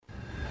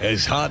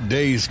As hot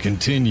days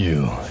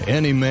continue,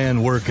 any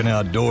man working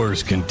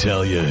outdoors can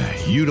tell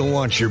you don't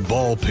want your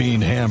ball-peen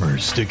hammer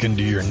sticking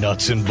to your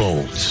nuts and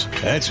bolts.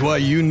 That's why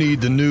you need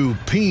the new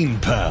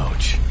Peen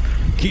Pouch.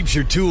 Keeps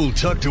your tool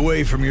tucked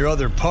away from your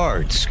other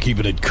parts,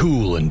 keeping it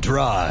cool and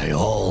dry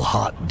all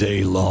hot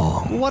day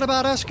long. What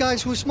about us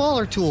guys with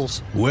smaller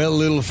tools? Well,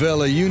 little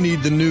fella, you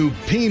need the new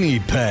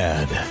Peenie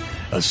Pad.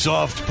 A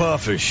soft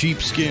puff of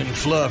sheepskin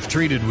fluff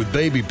treated with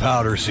baby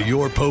powder so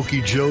your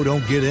Pokey Joe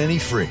don't get any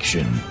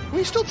friction. Are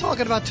we still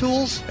talking about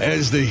tools?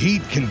 As the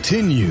heat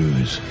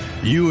continues,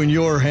 you and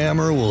your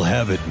hammer will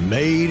have it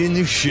made in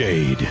the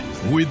shade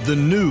with the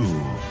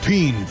new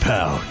Peen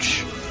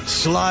Pouch.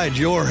 Slide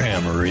your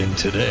hammer in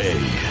today.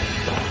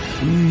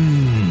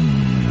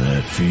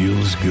 That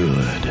feels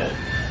good.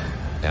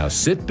 Now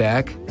sit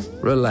back,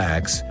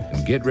 relax,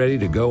 and get ready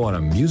to go on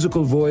a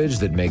musical voyage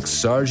that makes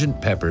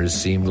Sgt. Pepper's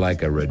seem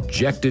like a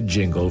rejected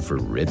jingle for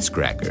Ritz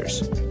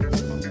crackers.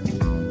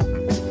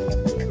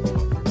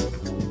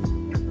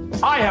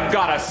 I have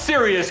got a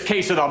serious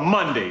case of the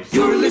Mondays.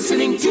 You're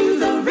listening to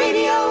the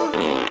radio.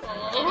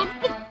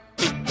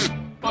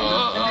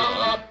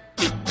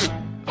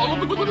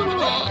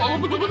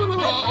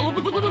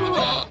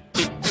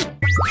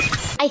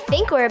 I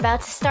think we're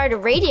about to start a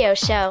radio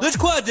show. Let's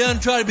quiet down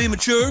and try to be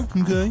mature,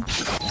 okay?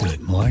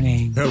 Good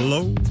morning.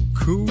 Hello,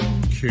 cool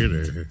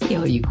kitty.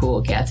 Yo, you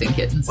cool cats and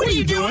kittens. What are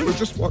you doing? We're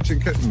just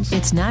watching kittens.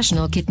 It's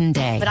National Kitten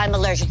Day. But I'm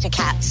allergic to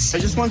cats. I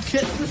just want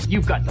kittens.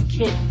 You've got the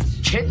kittens.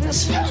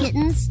 Kittens?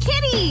 Kittens.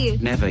 Kitty!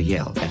 Never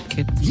yell at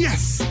kittens.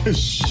 Yes!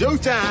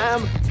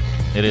 Showtime!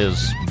 It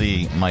is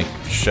the Mike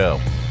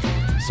Show.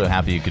 So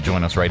happy you could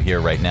join us right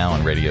here, right now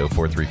on Radio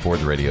 434,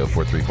 the Radio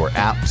 434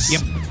 apps.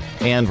 Yep.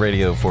 And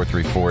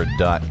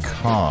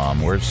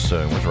radio434.com. Where's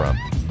Rob?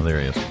 Oh,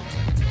 there he is.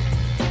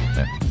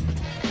 There.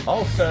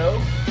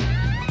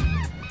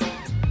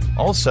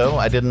 Also,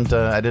 I didn't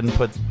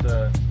put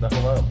the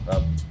hello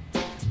up.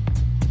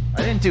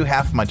 I didn't do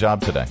half my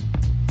job today.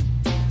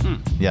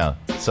 Yeah.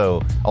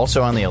 So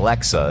also on the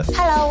Alexa.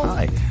 Hello.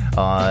 Hi.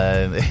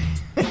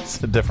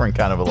 It's a different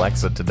kind of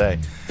Alexa today.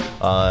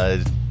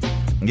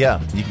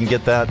 Yeah, you can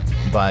get that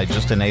by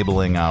just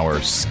enabling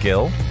our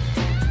skill.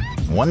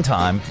 One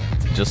time,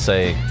 just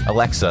say,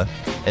 Alexa,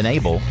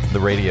 enable the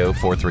Radio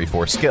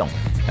 434 skill,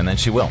 and then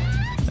she will.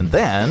 And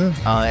then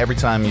every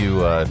time you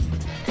want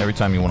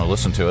to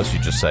listen to us, you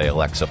just say,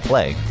 Alexa,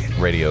 play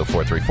Radio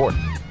 434.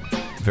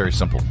 Very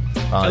simple.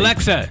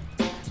 Alexa,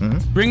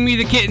 bring me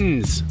the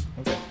kittens.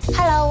 Okay.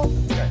 Hello.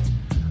 Okay.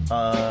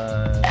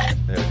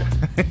 There we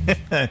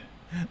go.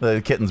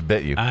 The kittens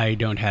bit you. I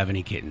don't have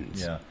any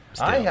kittens. Yeah.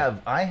 Still.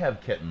 I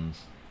have kittens.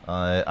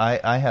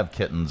 I have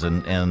kittens,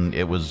 and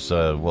it was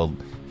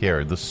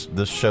here. This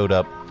showed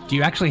up. Do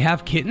you actually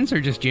have kittens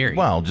or just Jerry?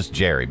 Well, just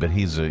Jerry, but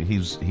he's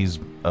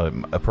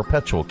a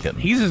perpetual kitten.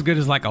 He's as good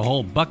as like a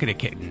whole bucket of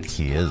kittens.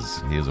 He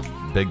is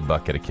a big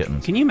bucket of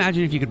kittens. Can you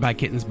imagine if you could buy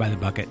kittens by the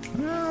bucket?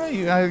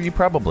 You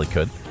probably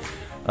could.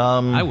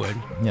 I would.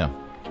 Yeah.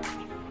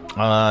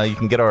 You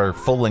can get our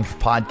full-length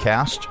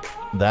podcast.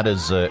 That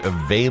is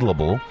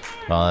available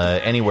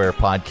anywhere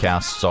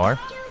podcasts are.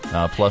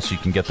 Plus, you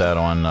can get that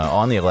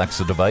on the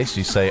Alexa device.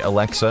 You say,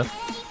 Alexa,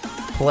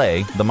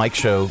 play the Mike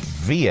Show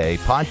VA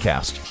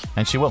podcast,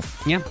 and she will.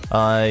 Yeah.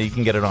 You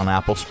can get it on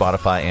Apple,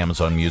 Spotify,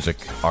 Amazon Music,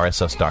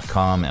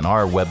 RSS.com, and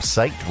our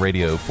website,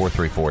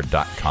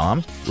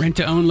 radio434.com.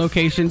 Rent-to-own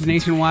locations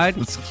nationwide.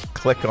 Just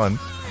click on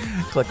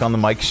the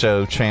Mike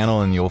Show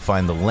channel, and you'll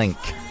find the link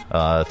to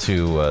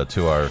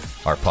our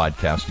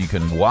podcast. You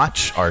can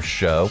watch our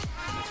show,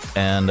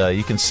 and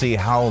you can see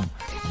how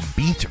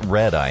beat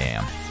red I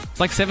am. It's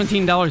like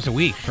 $17 a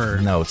week for...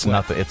 No, it's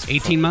nothing. It's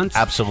 18 months?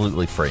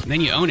 Absolutely free. And then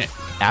you own it.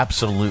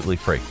 Absolutely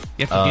free.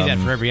 You have to do that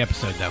for every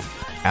episode, though.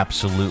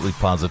 Absolutely,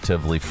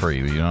 positively free.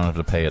 You don't have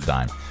to pay a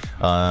dime.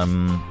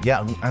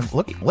 Yeah,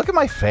 look at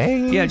my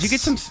face. Yeah, did you get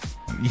some...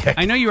 Yeah,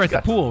 I know you were at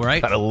the pool,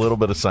 right? Got a little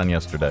bit of sun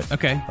yesterday.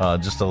 Okay.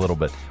 Just a little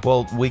bit.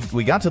 Well,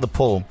 we got to the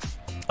pool.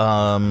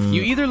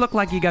 You either look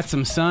like you got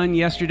some sun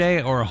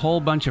yesterday or a whole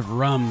bunch of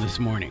rum this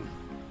morning.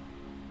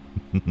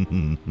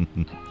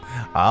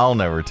 I'll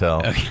never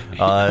tell.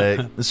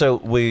 Okay. So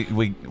we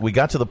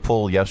got to the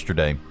pool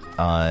yesterday,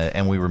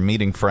 and we were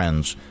meeting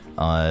friends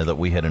that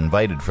we had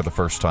invited for the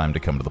first time to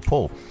come to the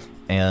pool,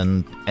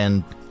 and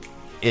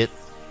it,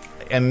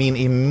 I mean,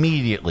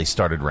 immediately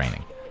started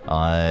raining.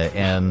 But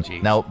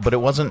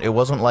it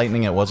wasn't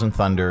lightning, it wasn't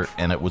thunder,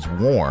 and it was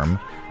warm,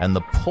 and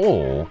the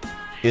pool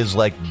is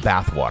like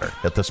bathwater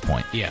at this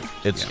point. Yeah.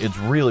 It's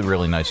really,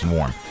 really nice and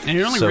warm. And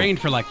it only rained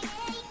for like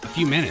a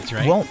few minutes,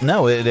 right? Well,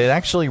 no, it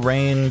actually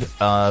rained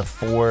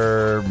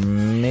for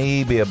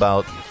maybe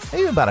about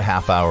a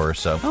half hour or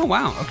so. Oh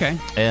wow, okay.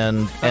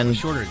 And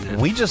shorter than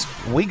that.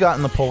 we got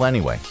in the pool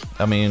anyway.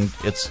 I mean,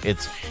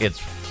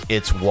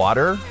 it's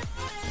water.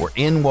 We're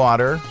in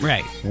water.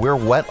 Right. We're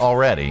wet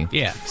already.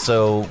 Yeah.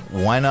 So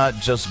why not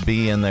just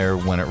be in there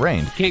when it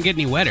rained? Can't get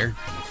any wetter.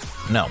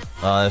 No.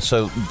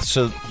 So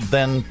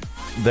then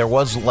there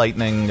was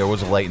lightning. There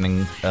was a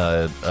lightning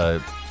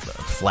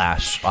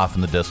flash off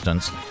in the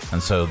distance,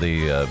 and so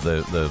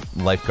the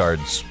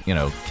lifeguards,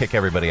 kick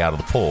everybody out of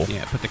the pool.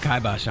 Yeah, put the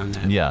kibosh on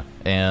that. Yeah,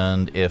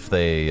 and if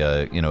they,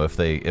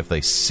 if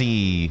they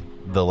see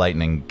the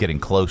lightning getting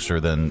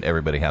closer, then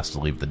everybody has to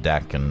leave the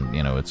deck, and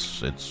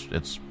it's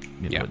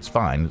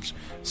fine. It's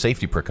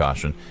safety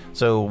precaution.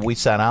 So we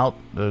sat out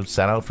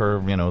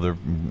for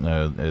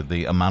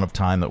the amount of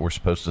time that we're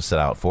supposed to sit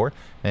out for,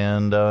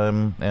 and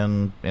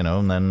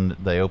then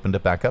they opened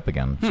it back up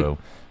again. So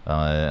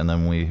and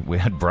then we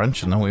had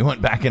brunch, and then we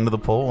went back into the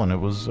pool, and it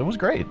was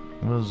great.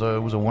 It was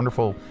a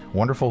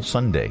wonderful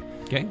Sunday.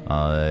 Okay,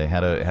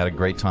 had a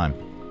great time.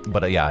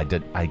 But I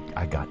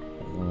got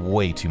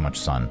way too much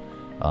sun.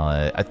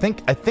 I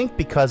think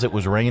because it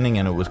was raining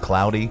and it was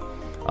cloudy,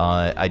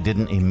 I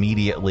didn't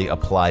immediately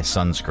apply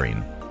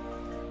sunscreen,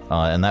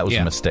 and that was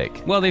a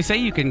mistake. Well, they say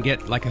you can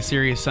get like a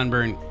serious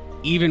sunburn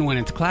even when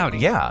it's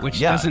cloudy. Which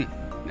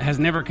has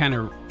never kind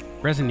of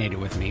resonated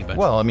with me. But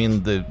well, I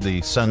mean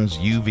the sun's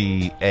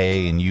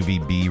UVA and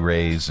UVB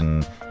rays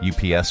and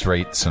UPS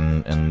rates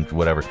and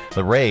whatever,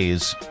 the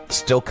rays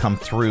still come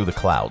through the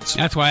clouds.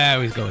 That's why I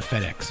always go with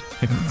FedEx.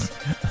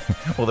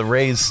 Well, the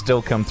rays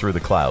still come through the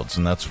clouds,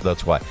 and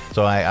that's why.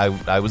 So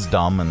I was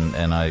dumb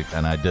and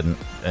I didn't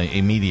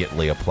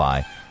immediately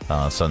apply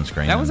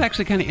sunscreen. That was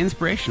actually kind of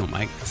inspirational,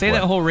 Mike. Say What?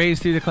 that whole rays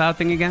through the cloud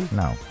thing again.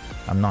 No,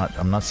 I'm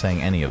not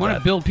saying any of that. I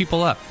want to build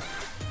people up.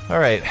 All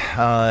right.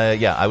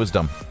 I was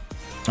dumb.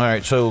 All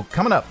right. So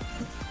coming up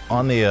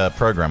on the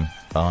program,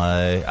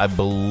 I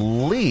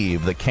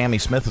believe that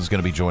Cammie Smith is going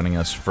to be joining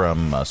us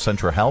from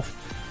Centra Health.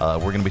 We're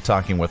going to be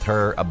talking with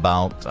her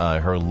about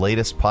her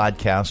latest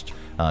podcast.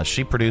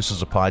 She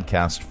produces a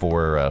podcast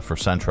for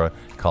Centra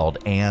called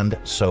 "And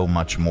So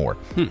Much More."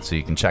 So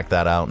you can check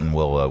that out, and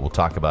we'll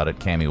talk about it.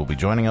 Cammie will be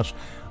joining us.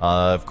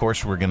 Of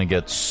course, we're going to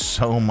get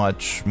so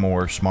much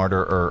more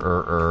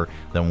smarter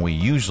than we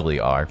usually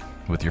are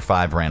with your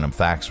 5 random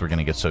facts. We're going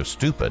to get so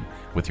stupid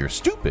with your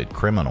stupid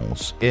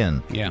criminals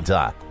in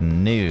the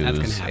news.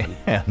 That's gonna happen.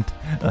 And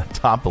a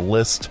top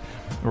list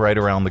right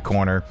around the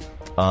corner.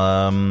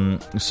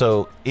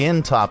 So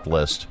in top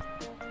list,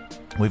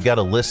 we've got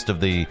a list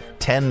of the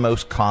 10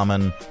 most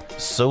common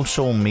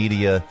social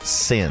media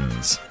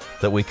sins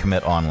that we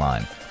commit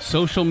online.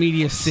 Social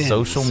media sins.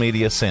 Social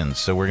media sins.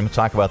 So we're going to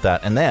talk about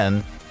that. And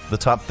then the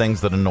top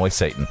things that annoy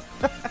Satan.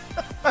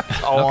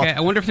 Okay, I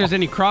wonder if there's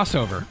any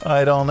crossover.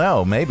 I don't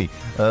know. Maybe.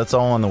 That's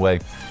all on the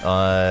way.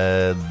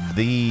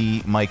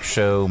 The Mike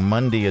Show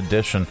Monday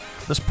edition.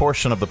 This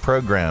portion of the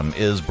program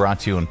is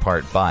brought to you in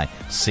part by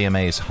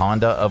CMA's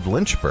Honda of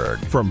Lynchburg.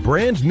 From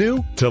brand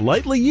new to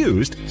lightly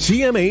used,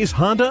 CMA's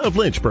Honda of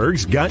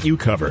Lynchburg's got you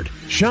covered.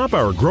 Shop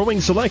our growing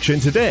selection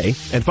today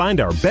and find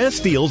our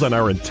best deals on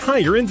our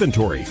entire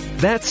inventory.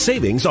 That's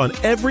savings on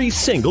every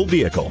single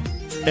vehicle.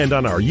 And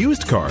on our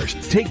used cars,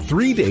 take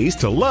 3 days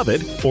to love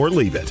it or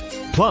leave it.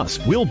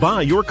 Plus, we'll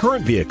buy your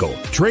current vehicle,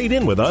 trade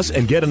in with us,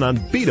 and get an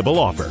unbeatable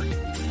offer.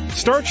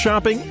 Start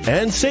shopping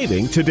and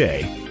saving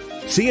today.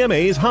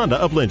 CMA's Honda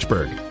of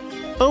Lynchburg.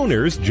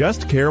 Owners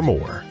just care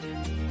more.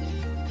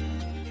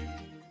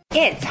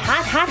 It's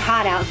hot, hot,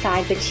 hot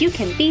outside, but you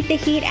can beat the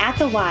heat at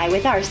the Y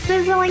with our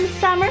sizzling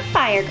summer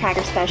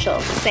firecracker special.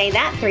 Say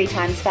that 3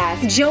 times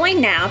fast. Join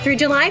now through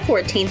July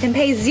 14th and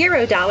pay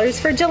 $0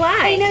 for July.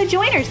 Pay no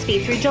joiner's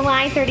fee through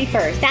July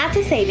 31st. That's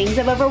a savings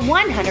of over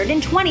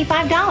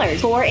 $125.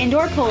 4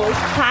 indoor pools,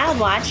 child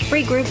watch,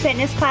 free group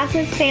fitness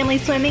classes, family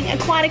swimming,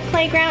 aquatic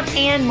playground,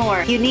 and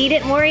more. You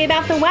needn't worry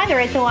about the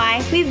weather at the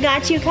Y. We've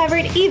got you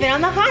covered even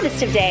on the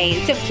hottest of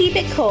days. So keep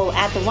it cool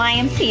at the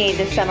YMCA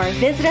this summer.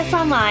 Visit us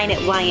online at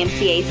YMCACVA.org.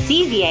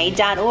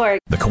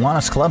 The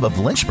Kiwanis Club of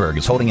Lynchburg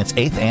is holding its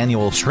 8th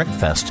annual Shrimp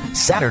Fest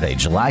Saturday,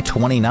 July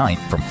 29th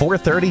from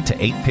 4:30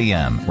 to 8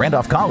 p.m.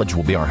 Randolph College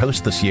will be our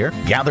host this year.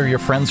 Gather your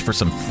friends for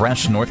some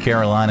fresh North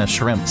Carolina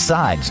shrimp,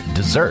 sides,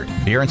 dessert,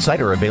 beer and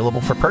cider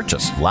available for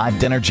purchase, live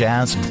dinner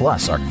jazz,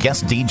 plus our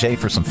guest DJ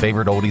for some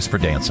favorite oldies for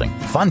dancing.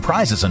 Fun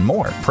prizes and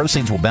more.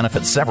 Proceeds will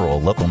benefit several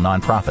local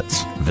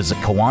nonprofits. Visit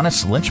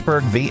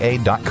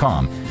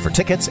KiwanisLynchburgVA.com for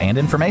tickets and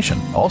information.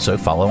 Also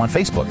follow on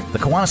Facebook, the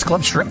Kiwanis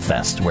Club Shrimp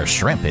Fest, where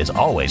shrimp is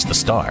always the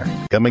star.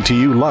 Coming to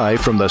you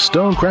live from the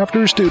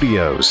Stonecrafters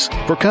Studios.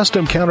 For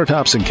custom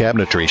countertops and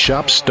cabinetry,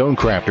 shop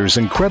Stonecrafters'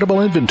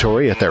 incredible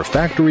inventory at their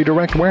Factory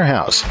Direct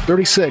Warehouse,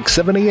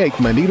 3678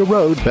 Manita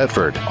Road,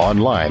 Bedford.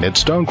 Online at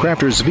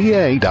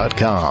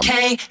stonecraftersva.com.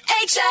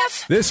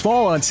 KHF. This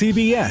fall on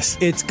CBS,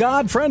 it's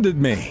God Friended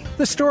Me.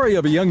 The story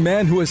of a young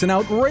man who has an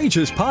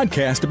outrageous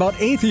podcast about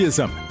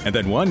atheism. And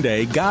then one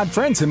day, God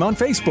friends him on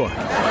Facebook.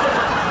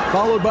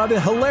 Followed by the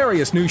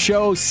hilarious new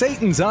show,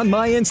 Satan's on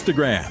My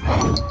Instagram.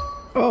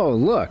 Oh,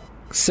 look.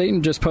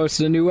 Satan just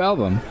posted a new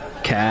album.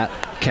 Cat,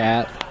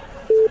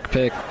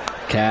 pick,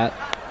 cat,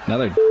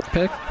 another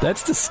pick.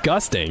 That's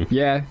disgusting.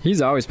 Yeah,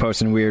 he's always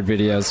posting weird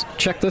videos.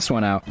 Check this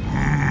one out.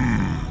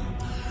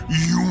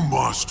 You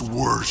must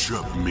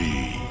worship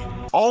me.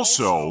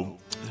 Also,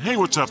 hey,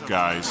 what's up,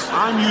 guys?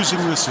 I'm using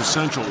this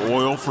essential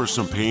oil for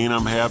some pain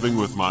I'm having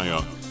with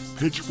my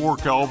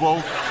pitchfork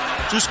elbow.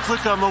 Just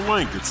click on the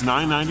link. It's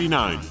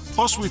 $9.99.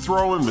 Plus, we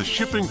throw in the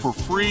shipping for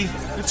free.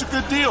 It's a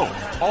good deal.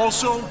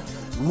 Also,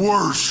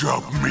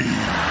 worship me.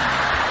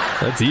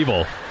 That's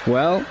evil.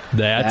 Well,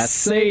 that's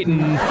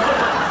Satan.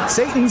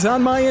 Satan's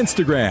on my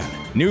Instagram.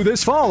 New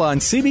this fall on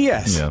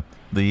CBS. Yeah,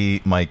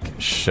 the Mike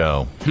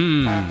Show.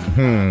 All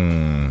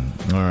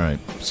right,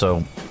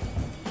 so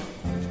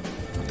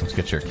let's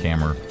get your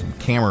camera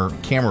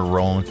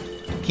rolling.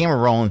 Camera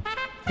rolling.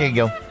 Here you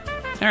go.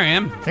 There I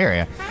am. There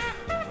you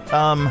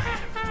are.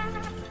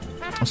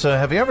 So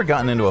have you ever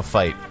gotten into a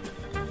fight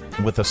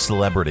with a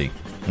celebrity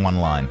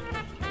online?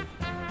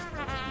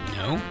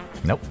 No.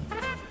 Nope.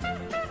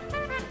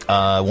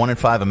 1 in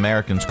 5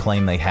 Americans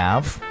claim they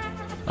have.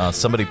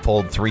 Somebody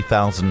polled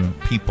 3,000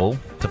 people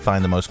to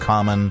find the most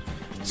common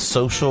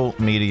social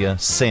media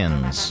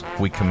sins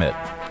we commit.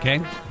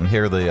 Okay. And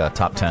here are the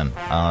top 10.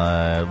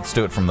 Let's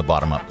do it from the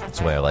bottom up. That's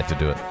the way I like to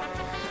do it.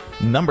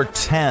 Number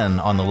 10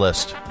 on the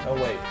list. Oh,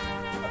 wait.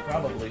 I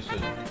probably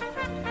should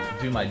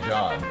do my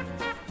job.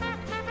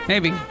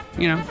 Maybe.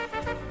 You know.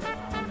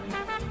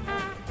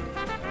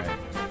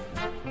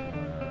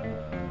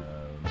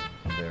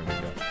 There we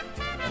go.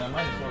 And I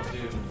might as well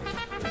do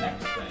the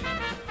next thing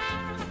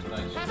that I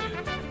should do.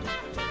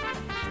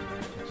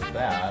 Which is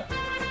that.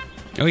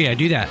 Oh, yeah,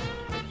 do that.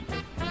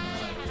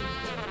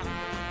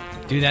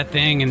 Do that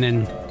thing and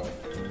then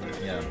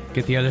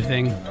get the other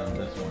thing.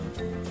 This one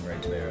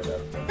right there.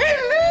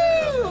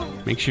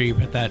 Make sure you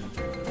put that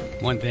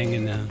one thing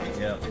in the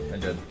I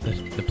did.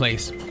 The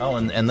place. Oh,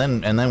 and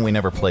then we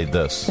never played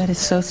this. That is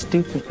so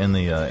stupid. In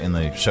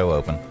the show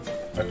open.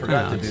 I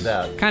forgot to do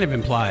that. Kind of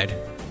implied.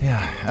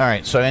 Yeah. All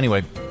right. So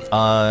anyway,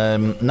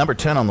 number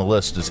 10 on the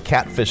list is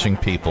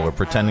catfishing people or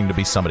pretending to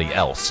be somebody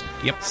else.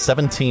 Yep.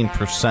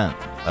 17%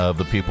 of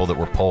the people that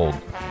were polled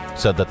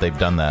said that they've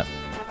done that.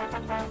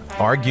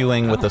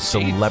 Arguing with a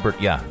celebrity.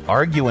 Yeah.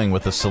 Arguing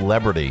with a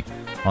celebrity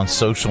on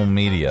social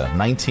media.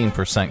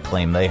 19%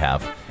 claim they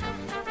have.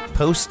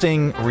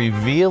 Posting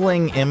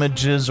revealing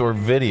images or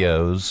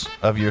videos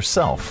of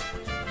yourself.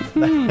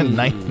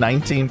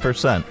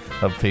 19%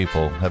 of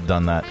people have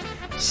done that.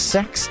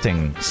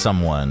 Sexting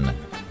someone.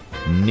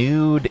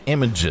 Nude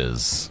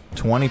images.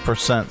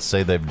 20%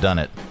 say they've done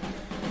it.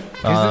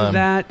 Isn't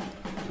that...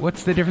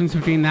 What's the difference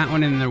between that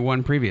one and the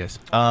one previous?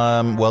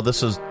 Well,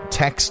 this is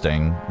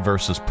texting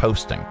versus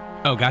posting.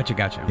 Oh, gotcha.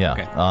 Yeah.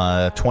 Okay.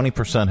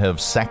 20% have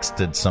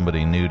sexted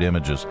somebody nude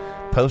images.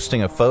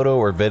 Posting a photo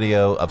or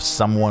video of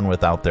someone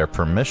without their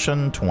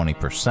permission,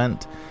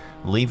 20%.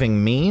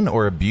 Leaving mean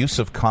or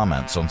abusive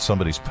comments on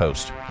somebody's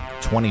post,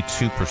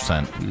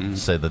 22%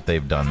 say that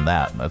they've done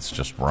that. That's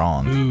just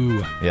wrong.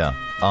 Ooh. Yeah.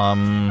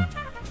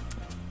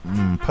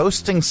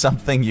 Posting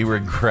something you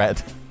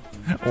regret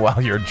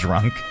while you're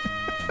drunk.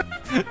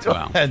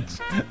 Wow.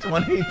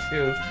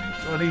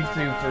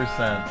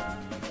 22%.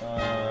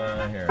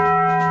 Here. There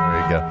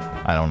you go.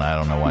 I don't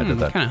know why I did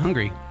that. Kind of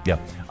hungry. Yeah.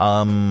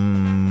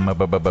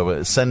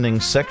 Sending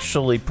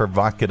sexually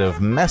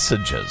provocative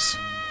messages.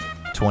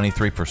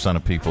 23%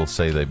 of people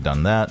say they've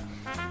done that.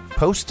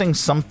 Posting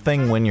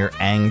something when you're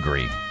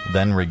angry,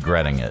 then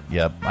regretting it.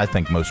 Yep, I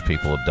think most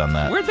people have done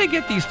that. Where'd they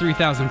get these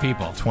 3,000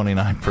 people?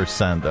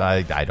 29%.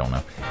 I don't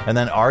know. And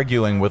then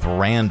arguing with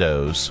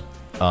randos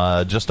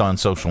just on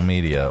social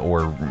media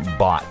or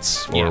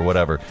bots or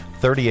whatever.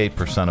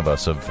 38% of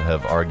us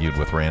have argued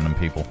with random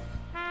people.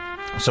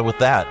 So with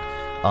that,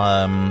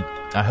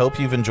 I hope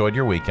you've enjoyed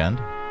your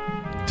weekend.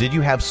 Did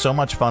you have so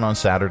much fun on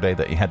Saturday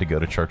that you had to go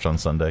to church on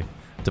Sunday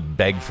to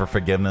beg for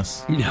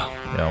forgiveness? No.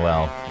 Yeah,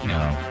 well,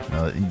 no.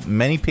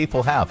 Many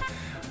people have.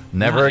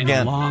 Never Not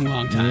again. In a long,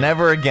 long time.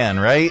 Never again,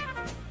 right?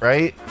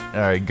 Right?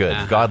 All right, good.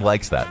 God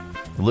likes that.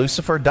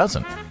 Lucifer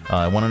doesn't.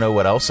 Want to know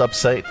what else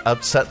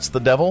upsets the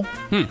devil?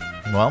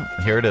 Well,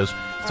 here it is.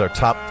 It's our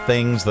top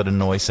things that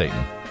annoy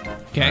Satan.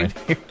 Okay. Right,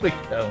 here we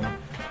go.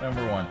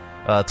 Number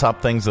 1.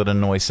 Top things that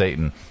annoy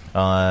Satan.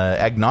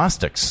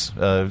 Agnostics.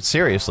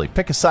 Seriously,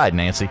 pick a side,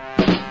 Nancy.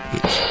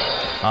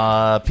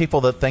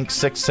 People that think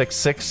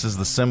 666 is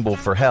the symbol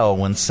for hell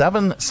when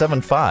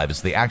 775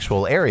 is the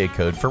actual area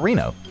code for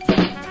Reno.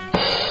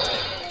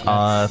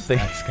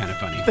 That's kind of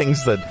funny.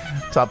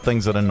 Top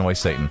things that annoy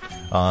Satan.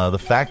 The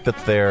fact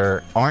that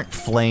there aren't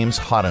flames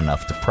hot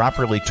enough to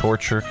properly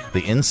torture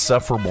the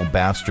insufferable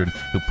bastard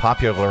who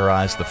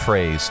popularized the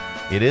phrase,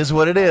 "It is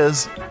what it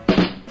is."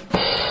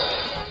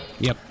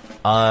 Yep.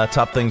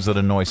 Top things that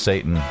annoy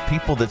Satan.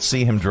 People that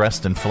see him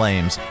dressed in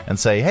flames and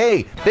say,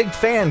 "Hey, big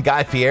fan,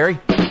 Guy Fieri."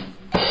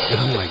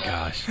 Oh my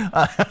gosh.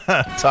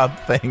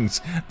 Top things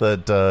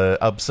that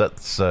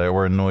upsets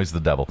or annoys the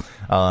devil.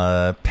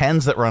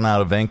 Pens that run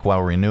out of ink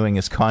while renewing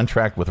his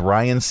contract with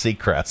Ryan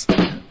Seacrest.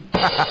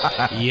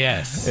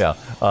 Yes. Yeah.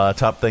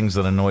 Top things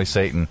that annoy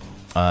Satan.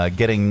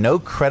 Getting no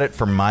credit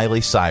for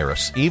Miley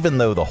Cyrus, even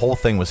though the whole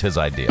thing was his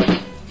idea.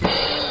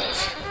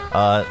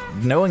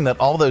 Knowing that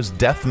all those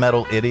death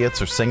metal idiots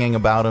are singing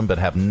about him but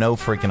have no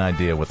freaking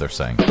idea what they're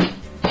saying.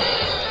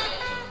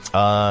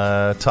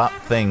 Top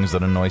things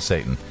that annoy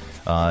Satan.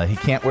 He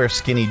can't wear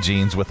skinny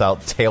jeans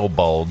without tail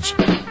bulge.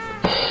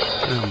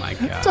 Oh my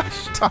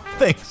gosh. Top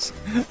things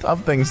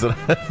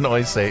that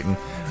annoy Satan.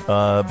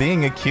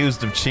 being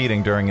accused of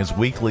cheating during his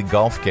weekly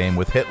golf game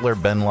with Hitler,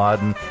 Bin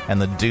Laden,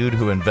 and the dude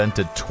who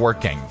invented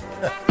twerking.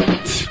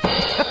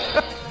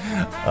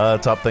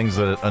 Top things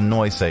that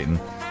annoy Satan.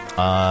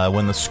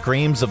 When the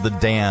screams of the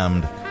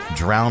damned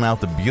drown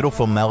out the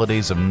beautiful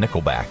melodies of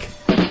Nickelback.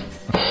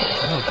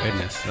 Oh,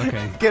 goodness.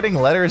 Okay. Getting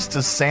letters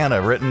to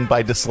Santa written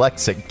by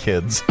dyslexic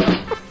kids.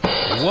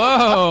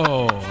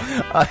 Whoa!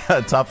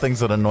 Top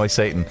things that annoy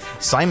Satan.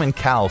 Simon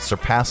Cowell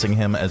surpassing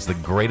him as the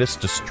greatest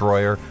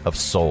destroyer of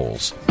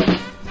souls.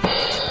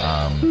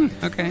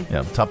 Okay.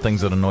 Yeah, top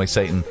things that annoy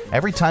Satan.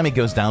 Every time he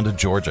goes down to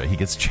Georgia, he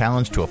gets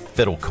challenged to a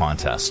fiddle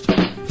contest.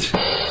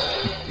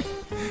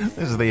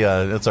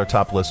 That's our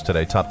top list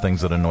today. Top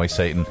things that annoy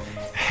Satan.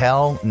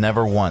 Hell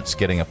never once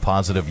getting a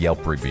positive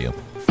Yelp review.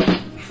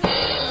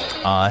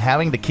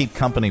 Having to keep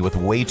company with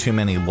way too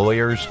many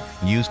lawyers,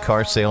 used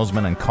car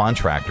salesmen, and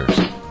contractors.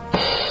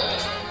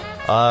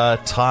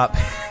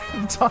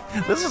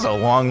 This is a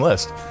long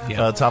list.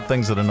 Yeah. Top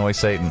things that annoy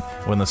Satan.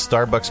 When the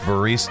Starbucks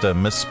barista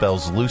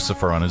misspells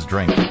Lucifer on his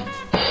drink.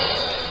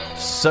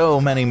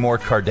 So many more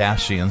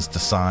Kardashians to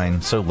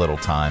sign, so little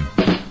time.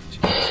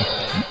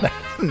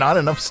 Not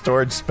enough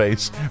storage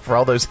space for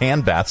all those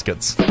hand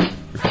baskets.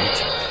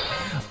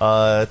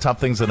 Right. Top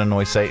things that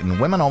annoy Satan.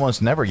 Women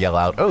almost never yell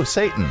out, "Oh,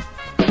 Satan!"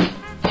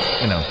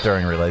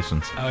 During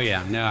relations. Oh,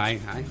 yeah. No, I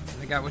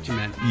got what you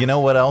meant. You know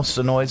what else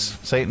annoys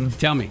Satan?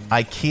 Tell me.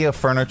 IKEA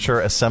furniture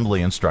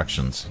assembly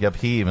instructions. Yep,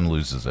 he even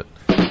loses it.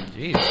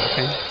 Jeez,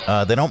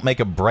 okay. They don't make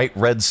a bright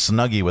red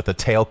Snuggie with a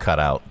tail cut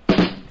out.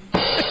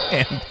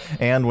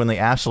 and when the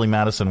Ashley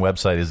Madison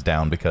website is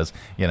down because,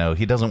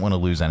 he doesn't want to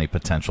lose any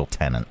potential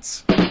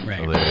tenants. Right.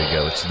 So there you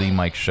go. It's the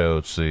Mike Show.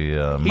 It's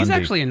the He's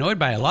actually annoyed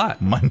by a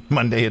lot.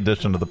 Monday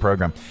edition of the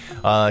program.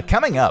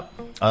 Coming up,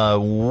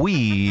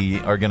 we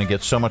are going to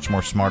get so much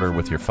more smarter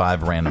with your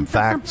 5 random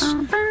facts.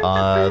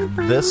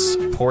 This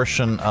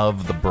portion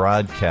of the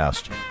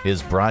broadcast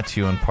is brought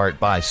to you in part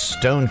by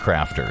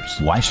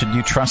Stonecrafters. Why should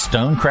you trust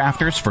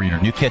Stonecrafters for your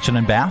new kitchen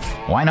and bath?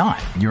 Why not?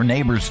 Your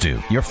neighbors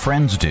do, your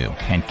friends do,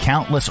 and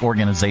countless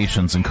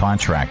organizations and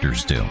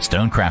contractors do.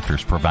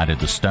 Stonecrafters provided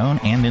the stone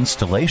and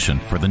installation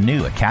for the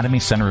new Academy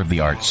Center of the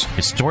Arts,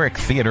 historic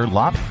theater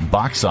lobby,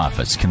 box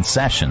office,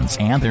 concessions,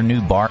 and their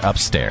new bar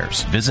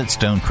upstairs. Visit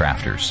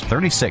Stonecrafters,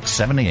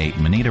 3678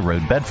 Manita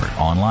Road, Bedford.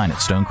 Online at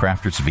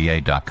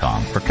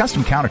stonecraftersva.com. For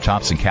custom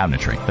countertops and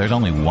cabinetry, there's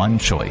only one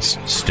choice: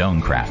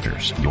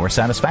 Stonecrafters. Your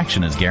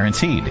satisfaction is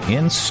guaranteed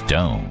in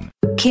stone.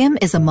 Kim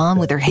is a mom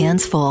with her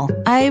hands full.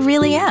 I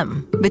really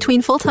am.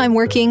 Between full-time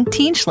working,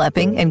 teen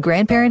schlepping, and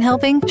grandparent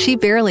helping, she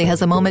barely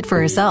has a moment for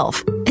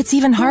herself. It's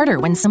even harder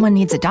when someone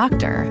needs a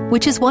doctor,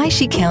 which is why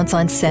she counts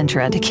on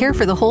Centra to care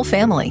for the whole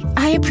family.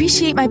 I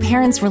appreciate my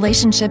parents'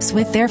 relationships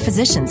with their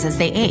physicians as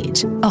they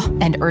age. Oh,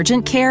 and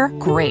urgent care?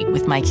 Great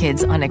with my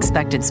kids'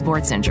 unexpected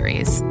sports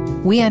injuries.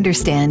 We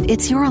understand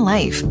it's your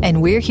life,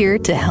 and we're here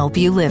to help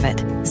you live it.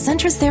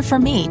 Centra's there for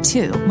me,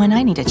 too, when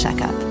I need a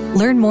checkup.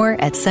 Learn more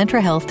at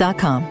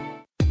CentraHealth.com.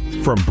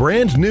 From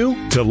brand new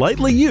to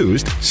lightly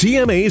used,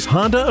 CMA's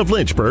Honda of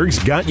Lynchburg's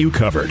got you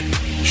covered.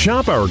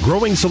 Shop our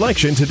growing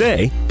selection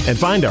today and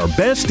find our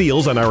best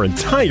deals on our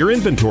entire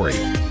inventory.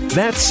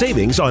 That's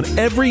savings on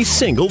every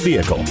single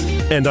vehicle.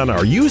 And on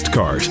our used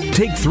cars,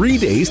 take 3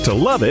 days to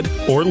love it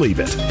or leave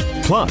it.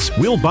 Plus,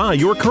 we'll buy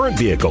your current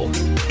vehicle.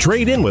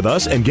 Trade in with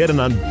us and get an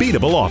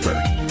unbeatable offer.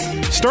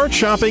 Start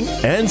shopping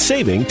and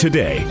saving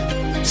today.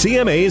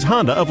 CMA's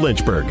Honda of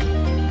Lynchburg.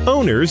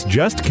 Owners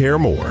just care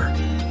more.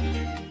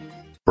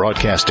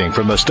 Broadcasting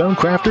from the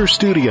Stonecrafters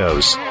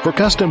Studios. For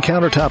custom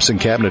countertops and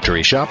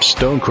cabinetry, shop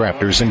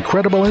Stonecrafters'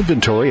 incredible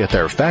inventory at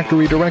their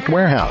Factory Direct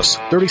Warehouse,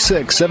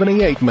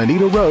 3678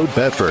 Manita Road,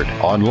 Bedford.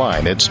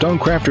 Online at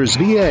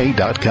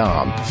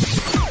stonecraftersva.com.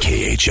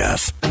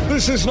 KHF.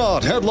 This is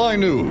not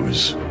headline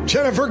news.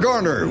 Jennifer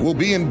Garner will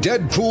be in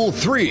Deadpool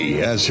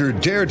 3 as her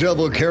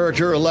daredevil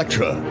character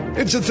Elektra.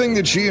 It's a thing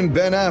that she and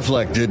Ben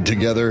Affleck did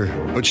together,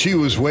 but she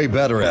was way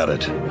better at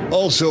it.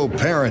 Also,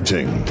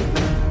 parenting.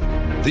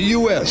 The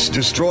U.S.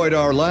 destroyed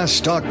our last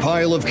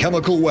stockpile of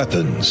chemical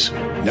weapons.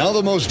 Now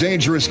the most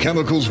dangerous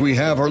chemicals we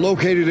have are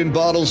located in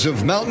bottles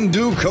of Mountain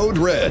Dew Code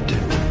Red.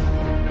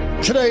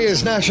 Today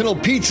is National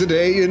Pizza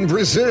Day in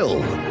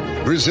Brazil.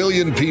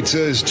 Brazilian pizza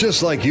is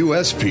just like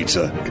U.S.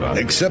 pizza,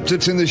 except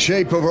it's in the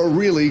shape of a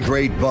really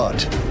great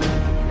butt.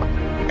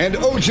 And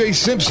O.J.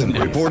 Simpson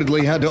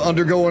reportedly had to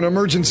undergo an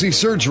emergency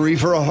surgery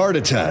for a heart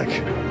attack.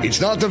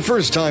 It's not the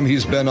first time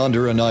he's been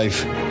under a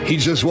knife. He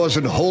just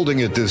wasn't holding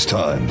it this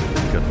time.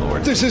 Good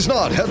Lord. This is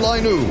not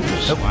headline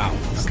news. Oh, wow.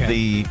 It's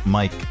the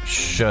Mike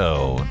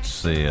Show.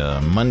 It's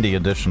the Monday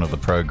edition of the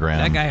program.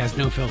 That guy has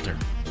no filter.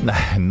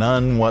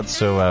 None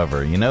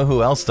whatsoever. You know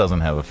who else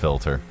doesn't have a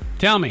filter?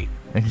 Tell me.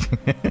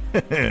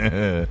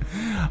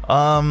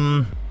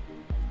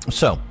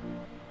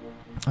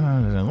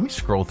 Let me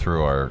scroll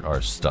through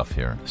our stuff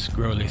here.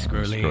 Scrolly.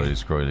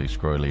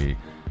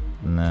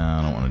 No,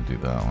 I don't want to do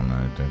that one.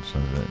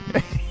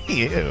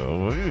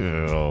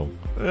 Ew.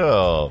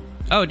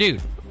 Oh,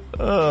 dude.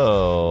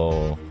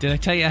 Oh. Did I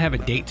tell you I have a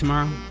date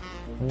tomorrow?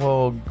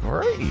 Well,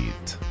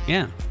 great.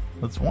 Yeah.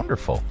 That's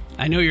wonderful.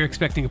 I know you're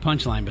expecting a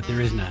punchline, but there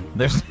is none.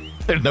 There's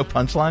no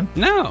punchline?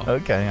 No.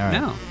 Okay, all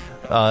right.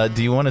 No.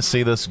 Do you want to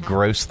see this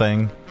gross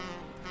thing?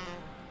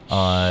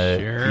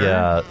 Sure.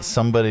 Yeah,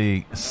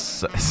 somebody.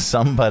 Is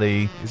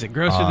it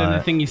grosser than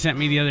the thing you sent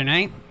me the other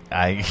night?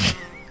 I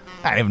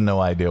have no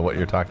idea what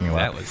you're talking about.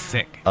 That was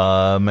sick.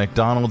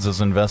 McDonald's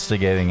is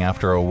investigating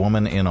after a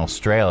woman in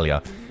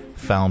Australia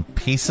found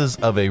pieces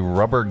of a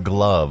rubber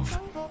glove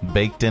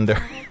baked into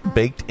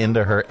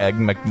her Egg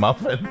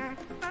McMuffin.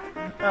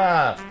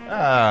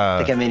 I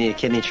think I may need a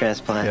kidney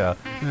transplant. Yeah.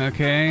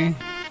 Okay.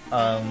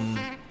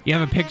 You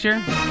have a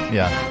picture?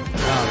 Yeah.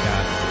 Oh,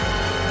 God.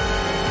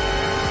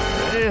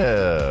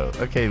 Yeah.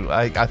 Okay,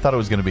 I thought it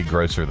was going to be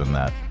grosser than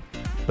that.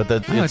 But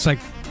it's like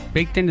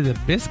baked into the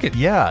biscuit.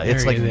 Yeah,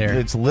 it's like there.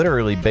 It's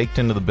literally baked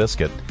into the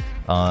biscuit.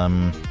 Let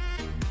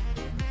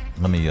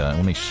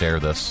me share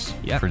this.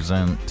 Yep.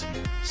 Present,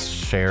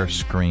 share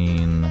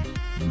screen.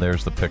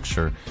 There's the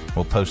picture.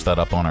 We'll post that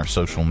up on our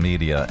social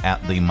media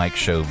at the Mike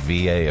Show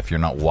VA. If you're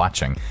not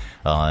watching,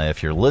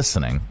 if you're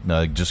listening,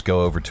 just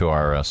go over to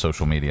our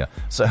social media.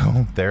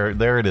 So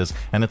there it is,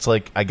 and it's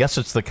like, I guess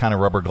it's the kind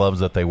of rubber gloves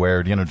that they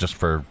wear, just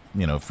for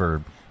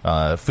food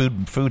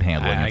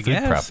handling and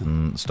food prep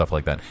and stuff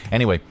like that.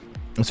 Anyway,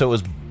 so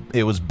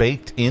it was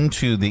baked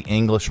into the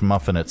English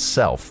muffin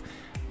itself,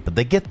 but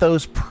they get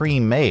those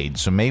pre-made,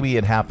 so maybe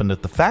it happened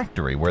at the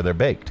factory where they're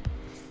baked.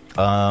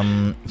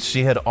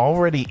 She had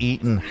already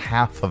eaten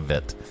half of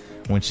it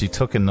when she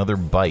took another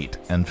bite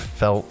and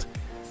felt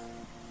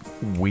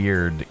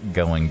weird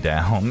going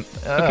down.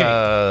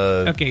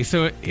 Okay,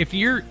 so if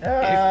you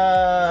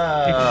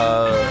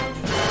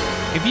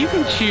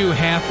can chew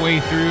halfway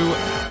through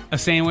a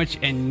sandwich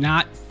and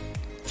not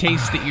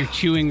taste that you're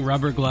chewing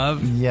rubber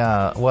glove.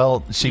 Yeah,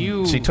 well,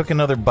 she took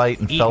another bite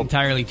and felt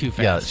entirely too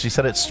fast. Yeah, she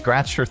said it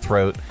scratched her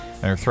throat,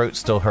 and her throat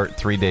still hurt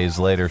 3 days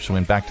later. She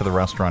went back to the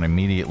restaurant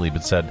immediately,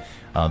 but said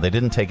they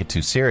didn't take it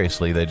too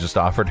seriously. They just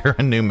offered her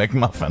a new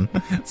McMuffin.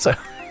 So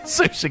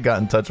she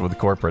got in touch with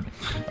corporate.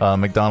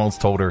 McDonald's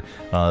told her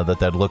that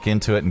they'd look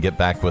into it and get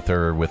back with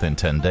her within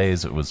 10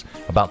 days. It was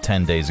about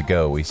 10 days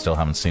ago. We still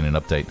haven't seen an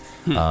update.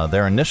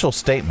 Their initial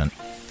statement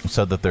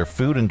said that their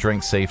food and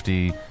drink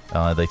safety,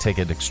 they take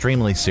it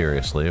extremely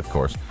seriously, of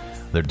course.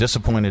 They're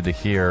disappointed to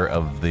hear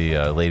of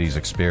the lady's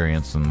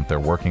experience, and they're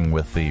working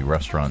with the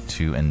restaurant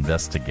to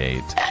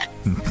investigate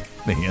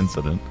the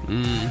incident.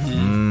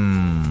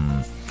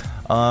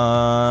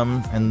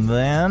 And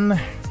then,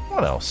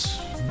 what else?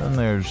 Then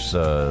there's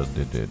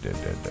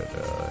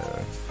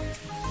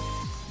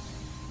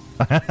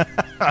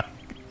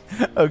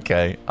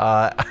okay.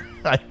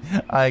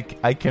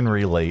 I can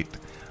relate.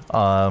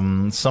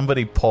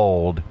 Somebody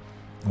polled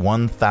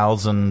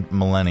 1,000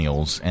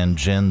 millennials and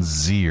Gen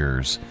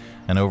Zers,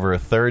 and over a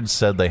third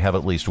said they have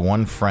at least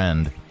one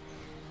friend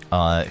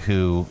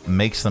who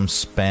makes them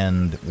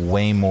spend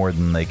way more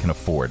than they can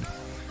afford.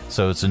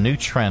 So it's a new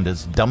trend.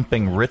 It's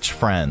dumping rich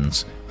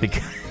friends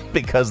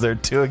because they're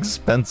too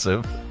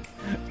expensive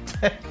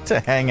to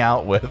hang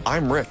out with.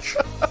 I'm rich.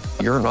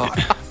 You're not.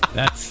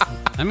 It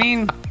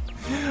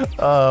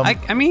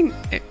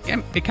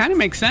kind of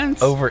makes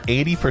sense. Over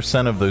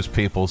 80% of those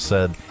people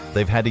said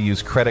they've had to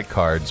use credit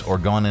cards or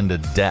gone into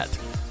debt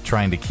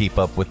trying to keep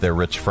up with their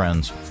rich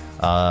friends.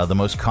 The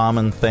most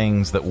common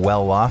things that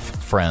well-off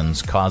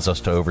friends cause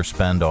us to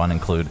overspend on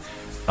include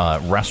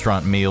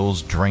restaurant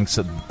meals, drinks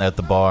at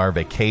the bar,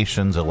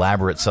 vacations,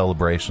 elaborate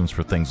celebrations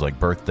for things like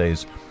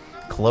birthdays.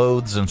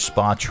 Clothes and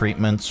spa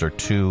treatments are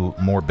two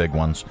more big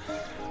ones.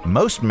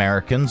 Most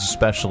Americans,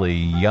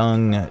 especially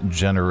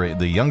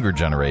the younger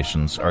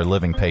generations, are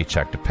living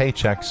paycheck to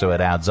paycheck, so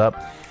it adds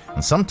up.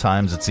 And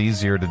sometimes it's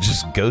easier to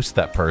just ghost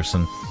that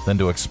person than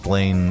to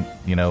explain,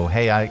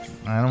 hey, I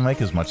don't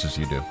make as much as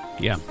you do.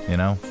 Yeah.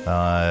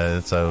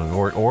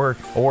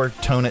 Or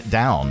tone it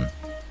down,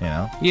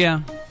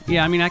 Yeah.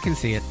 Yeah, I can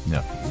see it.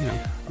 Yeah.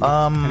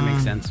 Kind of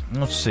makes sense.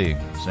 Let's see.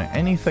 Is there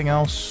anything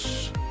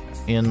else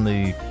in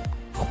the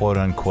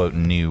quote-unquote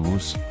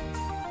news?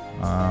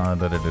 We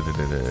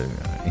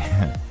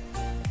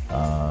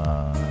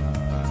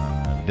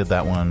did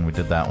that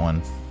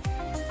one.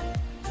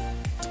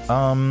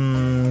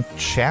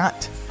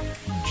 Chat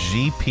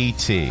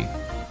GPT.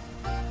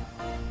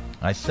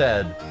 I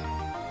said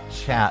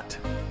Chat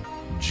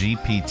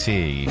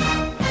GPT.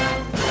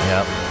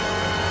 Yep.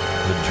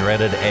 The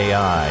dreaded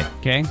AI.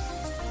 Okay.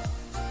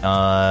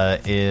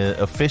 It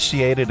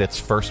officiated its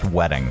first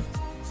wedding.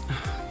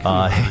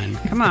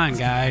 Come on,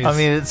 guys.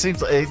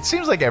 It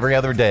seems like every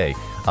other day,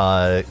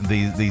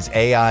 these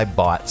AI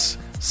bots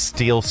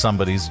steal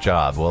somebody's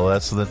job. Well,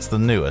 that's the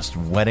newest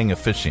wedding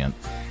officiant.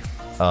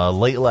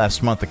 Late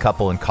last month, a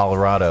couple in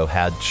Colorado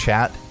had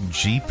Chat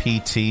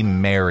GPT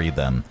marry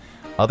them.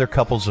 Other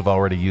couples have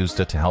already used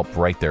it to help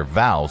write their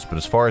vows, but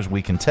as far as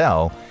we can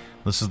tell,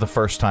 this is the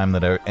first time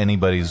that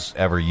anybody's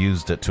ever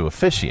used it to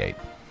officiate.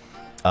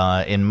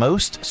 In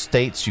most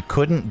states, you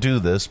couldn't do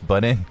this,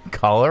 but in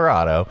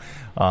Colorado,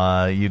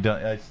 you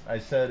don't. I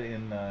said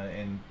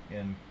in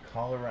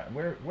Colorado.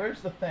 Where's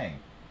the thing?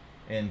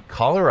 In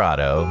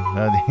Colorado,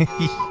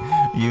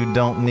 you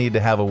don't need to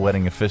have a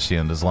wedding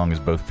officiant as long as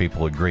both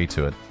people agree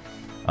to it.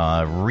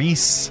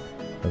 Reese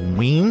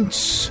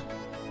Wiensch.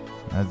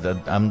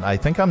 I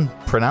think I'm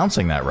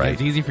pronouncing that right.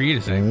 It's easy for you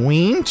to say.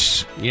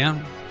 Wiensch?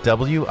 Yeah.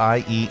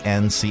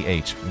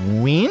 Wiench.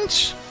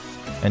 Wiensch?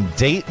 And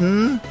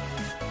Dayton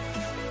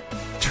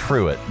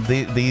Truitt.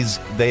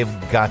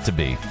 They've got to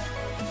be.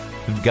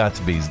 They've got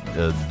to be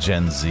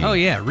Gen Z. Oh,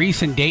 yeah.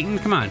 Reese and Dayton?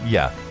 Come on.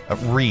 Yeah.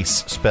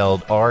 Reese,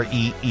 spelled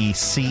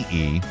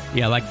R-E-E-C-E.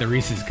 Yeah, like the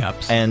Reese's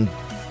Cups. And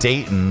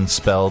Dayton,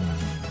 spelled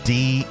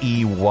D-E-Y-T-O-N.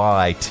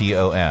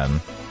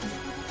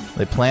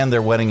 They planned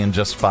their wedding in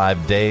just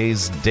 5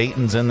 days.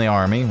 Dayton's in the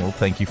Army. Well,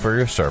 thank you for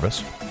your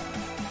service.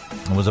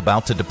 And was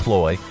about to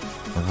deploy.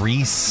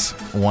 Reese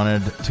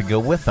wanted to go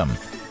with them.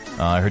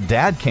 Her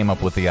dad came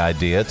up with the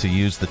idea to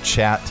use the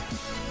Chat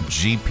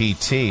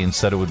GPT and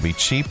said it would be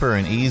cheaper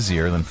and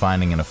easier than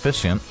finding an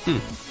officiant.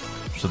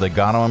 So they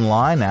got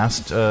online,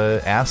 asked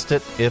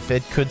it if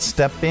it could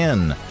step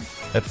in.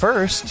 At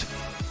first,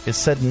 it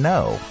said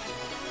no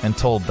and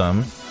told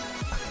them,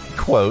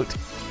 quote,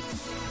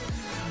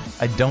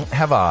 "I don't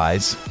have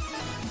eyes.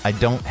 I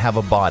don't have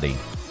a body.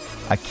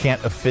 I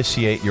can't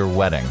officiate your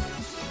wedding."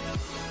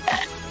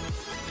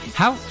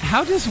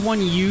 How does one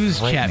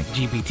use Chat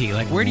GPT?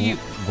 Like, where do you...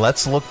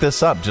 Let's look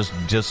this up.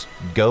 Just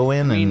go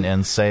in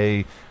and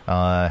say,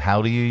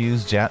 how do you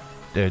use Chat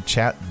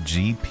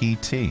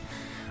GPT?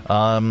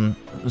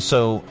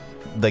 So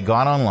they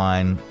got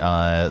online.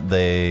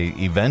 They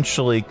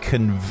eventually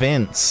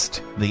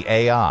convinced the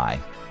AI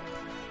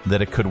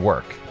that it could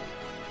work.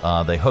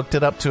 They hooked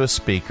it up to a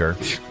speaker.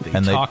 They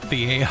talked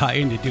the AI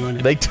into doing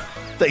it. They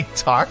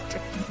talked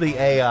the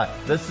AI.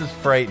 This is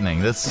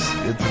frightening.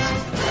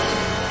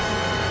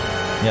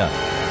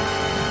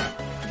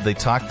 They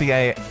talked the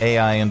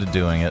AI into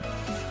doing it.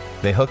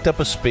 They hooked up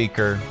a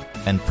speaker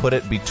and put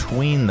it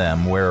between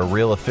them where a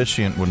real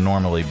officiant would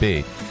normally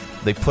be.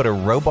 They put a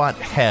robot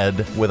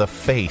head with a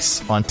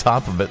face on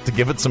top of it to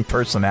give it some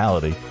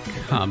personality.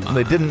 Come on.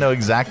 They didn't know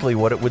exactly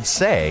what it would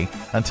say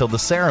until the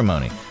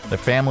ceremony. Their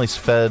families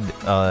fed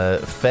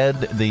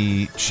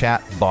the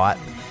chat bot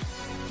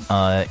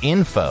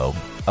info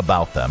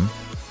about them,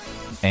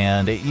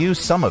 and it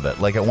used some of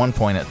it. Like at one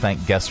point, it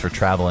thanked guests for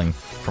traveling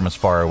from as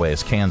far away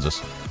as Kansas.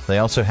 They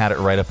also had it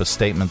write up a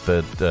statement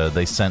that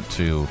they sent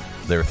to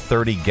their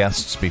 30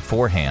 guests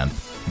beforehand,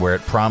 where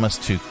it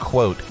promised to,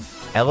 quote,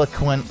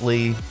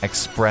 eloquently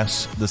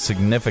express the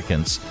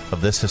significance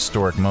of this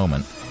historic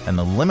moment and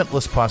the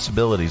limitless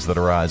possibilities that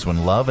arise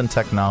when love and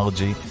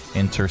technology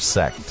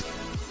intersect.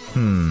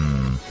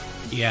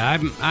 Yeah,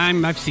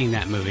 I've seen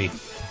that movie.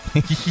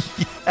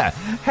 Yeah.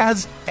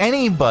 Has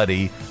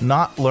anybody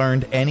not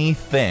learned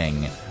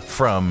anything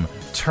from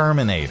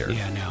Terminator,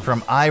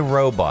 from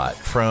iRobot,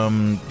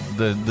 from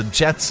the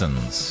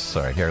Jetsons?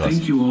 Sorry, here.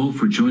 Thank you all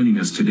for joining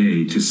us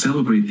today to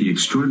celebrate the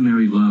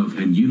extraordinary love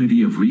and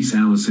unity of Reese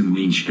Allison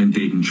Wiensch and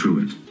Dayton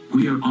Truitt.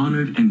 We are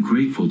honored and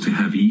grateful to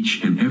have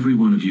each and every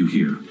one of you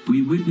here.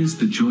 We witnessed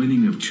the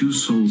joining of two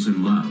souls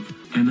in love,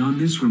 and on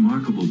this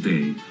remarkable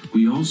day,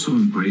 we also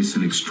embrace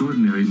an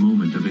extraordinary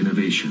moment of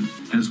innovation,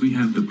 as we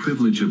have the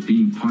privilege of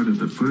being part of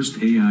the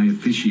first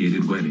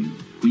AI-officiated wedding.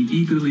 We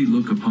eagerly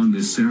look upon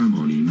this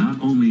ceremony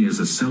not only as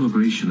a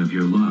celebration of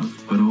your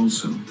love, but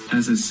also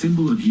as a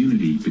symbol of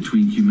unity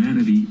between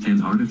humanity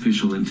and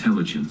artificial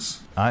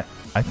intelligence. I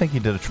think he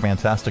did a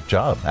fantastic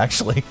job,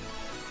 actually.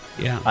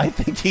 Yeah. I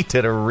think he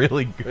did a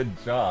really good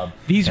job.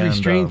 These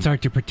restraints are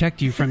to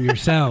protect you from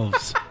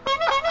yourselves.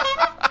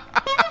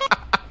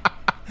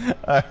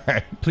 All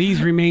right. Please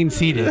remain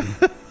seated.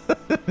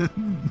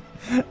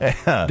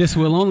 This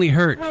will only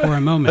hurt for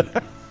a moment.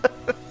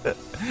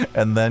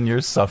 And then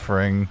your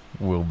suffering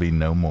will be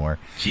no more.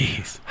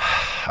 Jeez.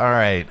 All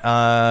right.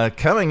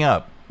 Coming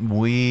up,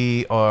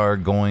 we are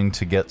going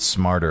to get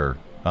smarter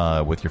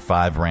with your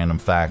 5 random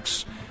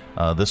facts.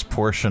 This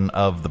portion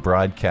of the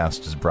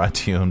broadcast is brought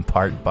to you in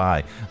part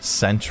by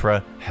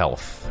Centra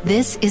Health.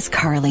 This is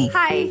Carly.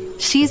 Hi.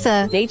 She's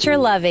a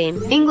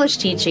nature-loving,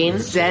 English-teaching,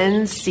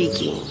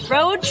 Zen-seeking,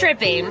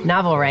 road-tripping,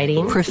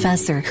 novel-writing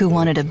professor who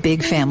wanted a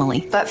big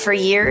family. But for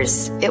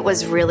years, it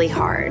was really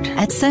hard.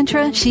 At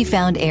Centra, she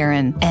found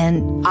Aaron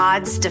and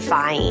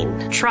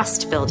odds-defying,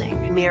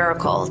 trust-building,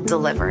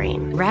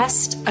 miracle-delivering,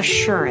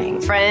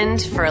 rest-assuring,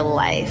 friend for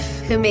life,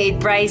 who made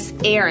Bryce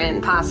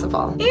Aaron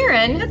possible.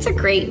 Aaron, that's a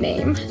great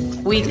name.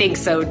 We think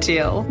so,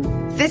 too.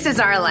 This is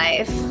our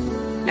life.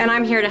 And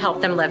I'm here to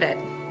help them live it.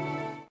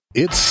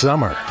 It's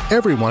summer.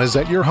 Everyone is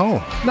at your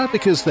home, not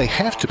because they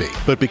have to be,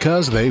 but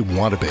because they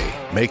want to be.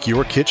 Make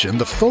your kitchen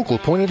the focal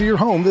point of your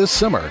home this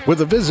summer with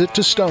a visit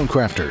to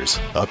Stonecrafters.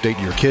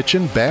 Update your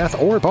kitchen, bath,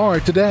 or bar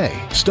today.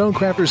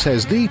 Stonecrafters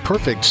has the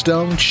perfect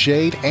stone,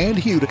 shade, and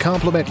hue to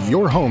complement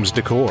your home's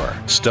decor.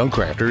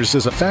 Stonecrafters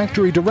is a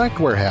factory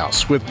direct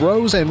warehouse with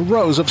rows and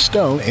rows of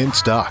stone in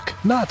stock.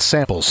 Not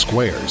sample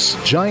squares,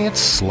 giant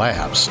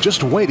slabs,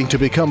 just waiting to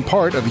become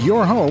part of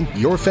your home,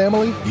 your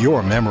family,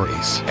 your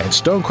memories. And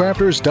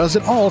Stonecrafters does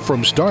it all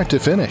from start to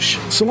finish.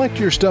 Select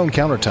your stone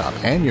countertop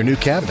and your new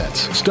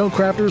cabinets.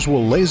 Stonecrafters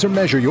will laser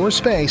measure your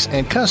space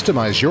and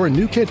customize your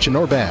new kitchen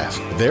or bath.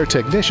 Their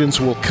technicians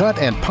will cut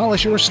and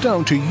polish your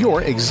stone to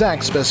your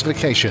exact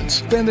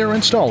specifications. Then their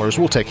installers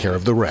will take care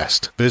of the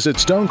rest. Visit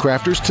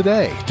Stonecrafters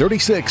today,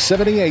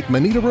 3678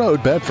 Manita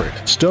Road, Bedford.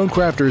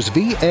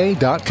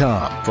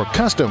 StonecraftersVA.com. For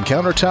custom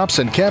countertops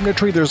and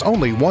cabinetry, there's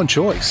only one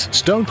choice.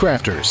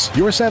 Stonecrafters.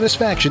 Your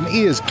satisfaction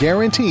is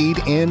guaranteed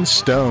in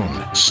stone.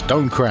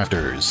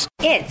 Stonecrafters.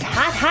 It's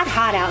hot, hot,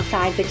 hot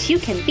outside, but you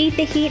can beat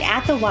the heat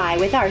at the Y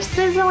with our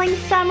sizzling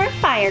summer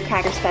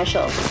firecracker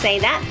special. Say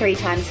that 3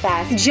 times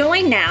fast.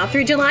 Join now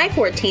through July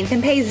 14th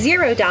and pay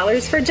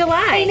 $0 for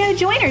July. Pay no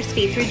joiner's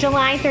fee through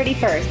July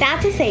 31st.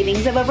 That's a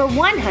savings of over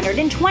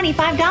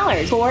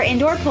 $125. 4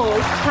 indoor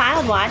pools,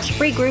 child watch,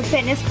 free group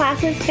fitness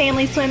classes,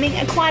 family swimming,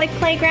 aquatic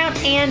playground,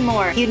 and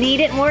more. You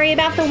needn't worry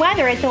about the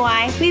weather at the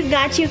Y. We've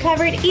got you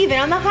covered even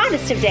on the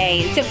hottest of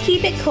days. So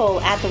keep it cool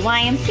at the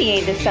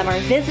YMCA this summer.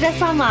 Visit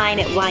us online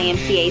at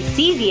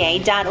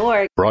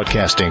ymcacva.org.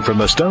 Broadcasting from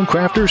the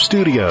Stonecrafters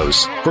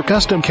Studios. For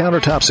custom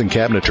countertops and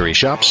cabinetry,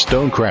 shop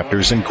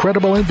Stonecrafters'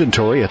 incredible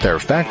inventory at their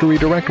Factory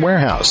Direct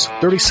Warehouse,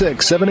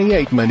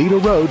 3678 Manita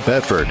Road,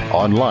 Bedford.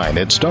 Online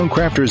at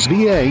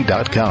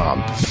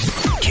stonecraftersva.com.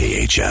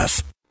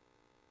 KHF.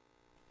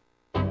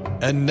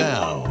 And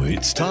now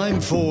it's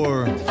time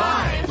for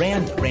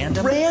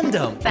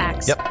Random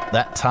facts. Yep,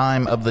 that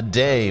time of the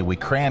day we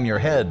cram your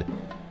head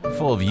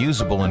full of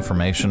usable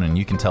information, and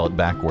you can tell it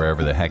back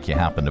wherever the heck you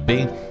happen to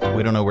be.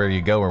 We don't know where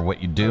you go or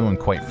what you do, and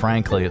quite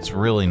frankly, it's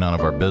really none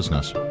of our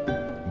business.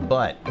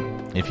 But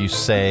if you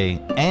say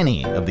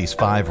any of these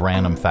 5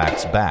 random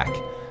facts back,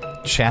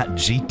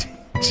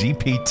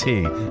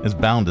 ChatGPT is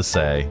bound to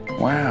say,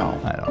 wow.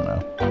 I don't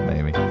know,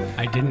 maybe.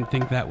 I didn't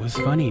think that was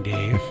funny,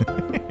 Dave.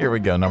 Here we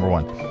go, number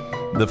 1.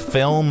 The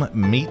film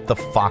Meet the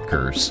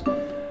Fockers.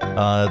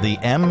 The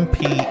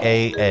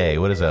MPAA,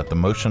 what is that? The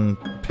Motion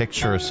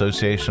Picture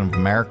Association of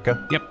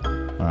America? Yep.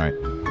 All right.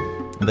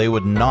 They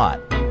would not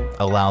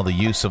allow the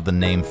use of the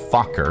name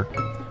Fokker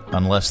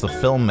unless the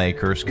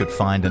filmmakers could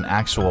find an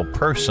actual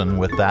person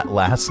with that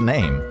last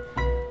name.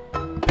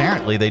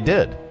 Apparently they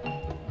did.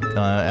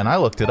 And I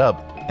looked it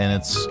up, and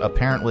it's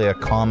apparently a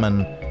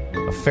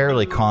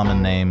fairly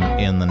common name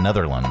in the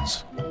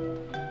Netherlands.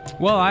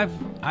 Well,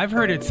 I've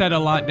heard it said a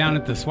lot down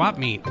at the swap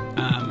meet.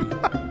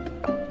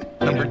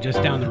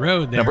 Just down the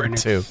road there. Number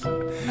 2.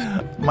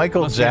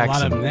 Michael Jackson. A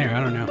lot of them there.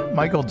 I don't know.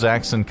 Michael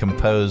Jackson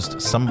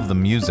composed some of the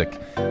music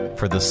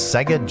for the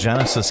Sega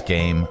Genesis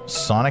game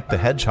Sonic the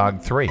Hedgehog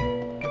 3.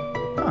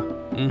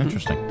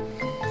 Interesting.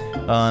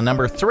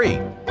 Number 3.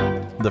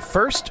 The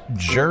first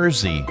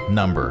jersey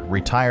number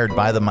retired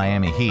by the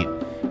Miami Heat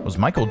was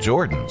Michael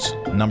Jordan's,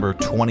 number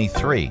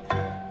 23.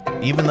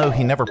 Even though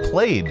he never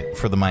played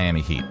for the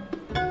Miami Heat,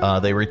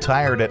 they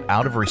retired it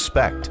out of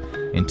respect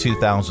in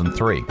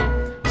 2003.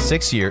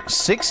 6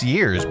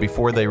 years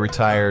before they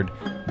retired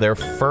their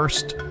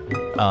first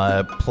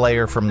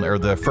player from, or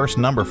the first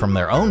number from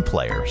their own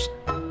players.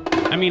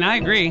 I mean, I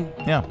agree.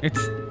 Yeah. It's,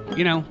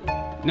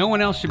 no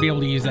one else should be able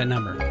to use that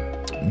number.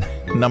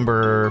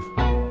 Number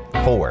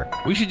 4.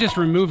 We should just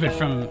remove it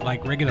from,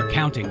 like, regular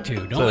counting,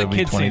 too. Don't let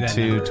kids say that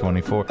number.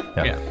 24.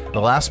 Yeah. The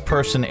last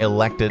person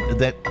elected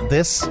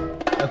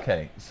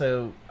okay,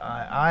 so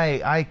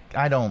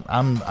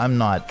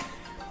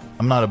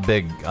I'm not a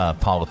big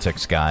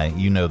politics guy.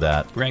 You know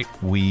that. Right.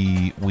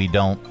 We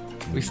don't.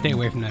 We stay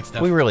away from that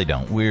stuff. We really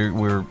don't.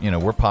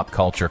 We're pop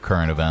culture,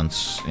 current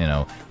events.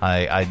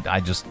 I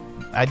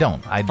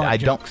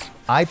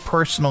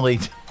personally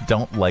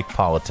don't like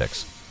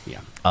politics.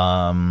 Yeah.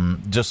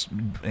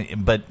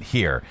 But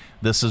here,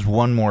 this is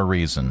one more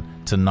reason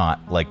to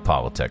not like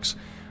politics.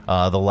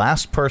 The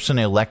last person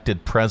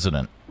elected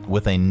president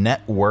with a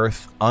net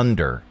worth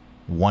under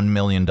 $1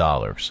 million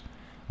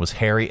was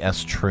Harry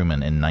S.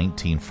 Truman in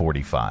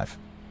 1945.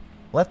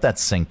 Let that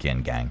sink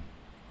in, gang.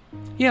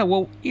 Yeah,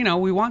 well,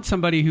 we want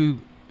somebody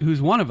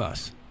who's one of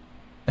us.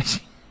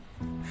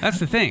 That's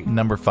the thing.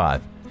 Number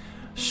 5.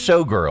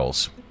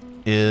 Showgirls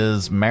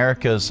is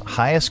America's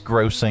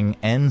highest-grossing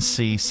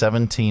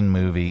NC-17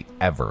 movie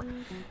ever,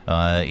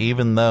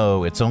 even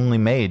though it's only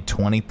made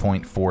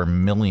 $20.4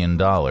 million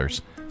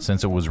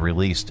since it was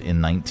released in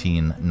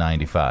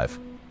 1995.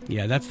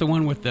 Yeah, that's the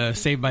one with the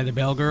Saved by the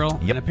Bell girl.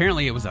 Yep. And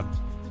apparently it was a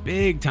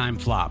big-time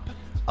flop.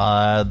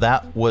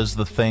 That was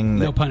the thing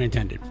that... No pun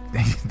intended.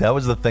 That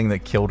was the thing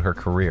that killed her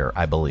career,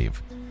 I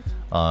believe.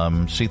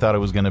 She thought it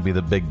was going to be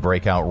the big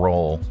breakout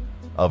role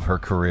of her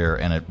career,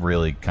 and it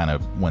really kind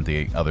of went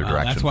the other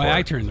direction. That's why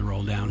I turned the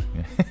roll down.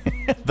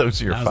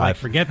 Those are your 5. Like,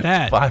 forget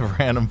that. 5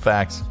 random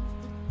facts.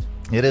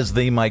 It is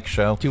the Mike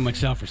Show. Too much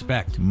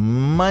self-respect.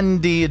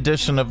 Monday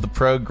edition of the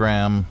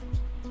program.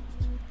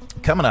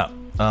 Coming up,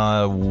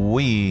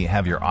 we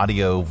have your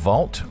audio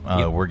vault.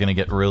 We're going to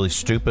get really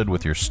stupid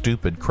with your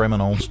stupid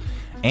criminals.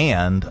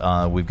 And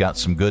we've got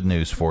some good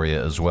news for you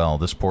as well.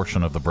 This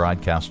portion of the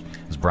broadcast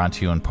is brought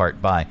to you in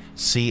part by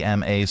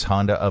CMA's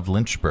Honda of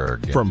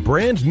Lynchburg. From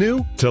brand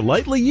new to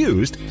lightly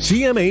used,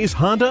 CMA's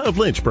Honda of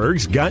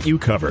Lynchburg's got you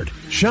covered.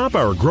 Shop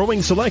our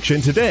growing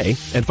selection today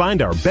and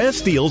find our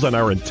best deals on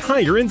our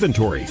entire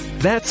inventory.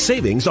 That's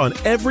savings on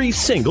every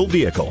single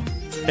vehicle.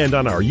 And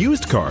on our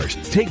used cars,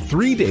 take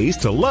 3 days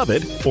to love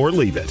it or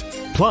leave it.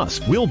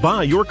 Plus, we'll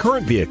buy your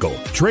current vehicle,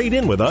 trade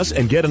in with us,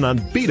 and get an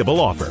unbeatable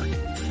offer.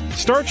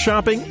 Start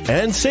shopping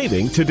and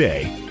saving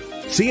today.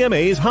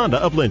 CMA's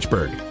Honda of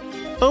Lynchburg.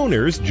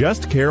 Owners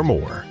just care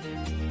more.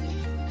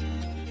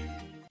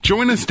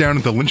 Join us down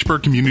at the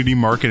Lynchburg Community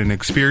Market and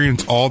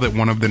experience all that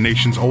one of the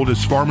nation's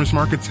oldest farmers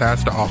markets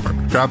has to offer.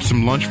 Grab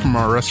some lunch from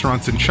our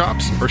restaurants and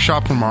shops, or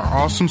shop from our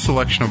awesome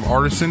selection of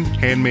artisan,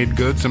 handmade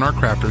goods in our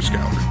crafters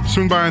gallery.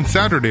 Swing by on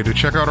Saturday to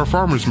check out our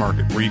farmers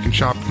market, where you can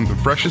shop from the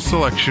freshest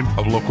selection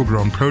of local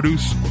grown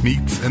produce,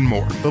 meats, and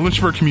more. The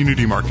Lynchburg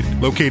Community Market,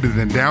 located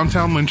in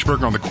downtown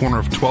Lynchburg on the corner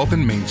of 12th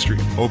and Main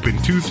Street.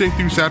 Open Tuesday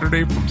through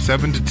Saturday from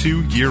 7 to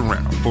 2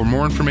 year-round. For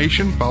more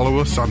information, follow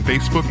us on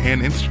Facebook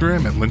and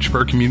Instagram at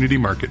Lynchburg Community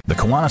Market. The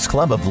Kiwanis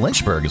Club of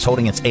Lynchburg is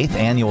holding its 8th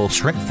annual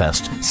Shrimp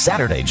Fest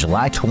Saturday,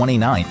 July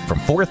 29th from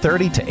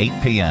 4:30 to 8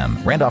 p.m.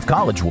 Randolph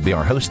College will be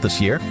our host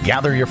this year.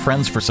 Gather your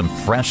friends for some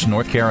fresh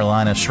North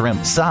Carolina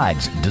shrimp,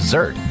 sides,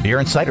 dessert, beer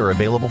and cider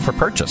available for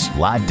purchase,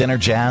 live dinner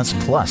jazz,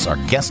 plus our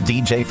guest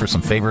DJ for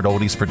some favorite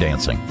oldies for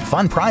dancing.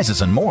 Fun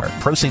prizes and more.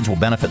 Proceeds will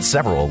benefit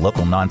several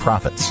local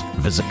nonprofits.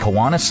 Visit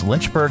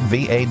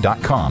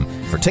KiwanisLynchburgVA.com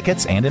for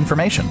tickets and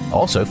information.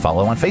 Also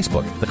follow on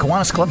Facebook, the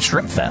Kiwanis Club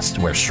Shrimp Fest,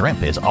 where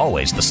shrimp is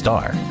always the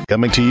star.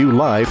 Coming to you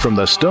live from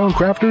the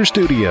Stonecrafters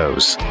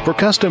Studios. For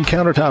custom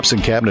countertops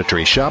and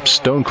cabinetry, shop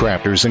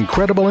Stonecrafters'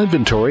 incredible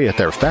inventory at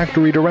their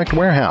Factory Direct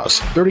Warehouse,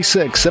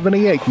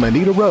 3678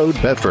 Manita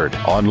Road, Bedford.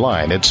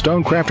 Online at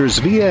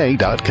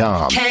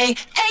stonecraftersva.com.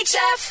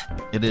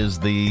 KHF! It is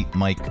the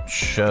Mike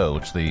Show.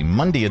 It's the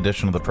Monday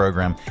edition of the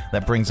program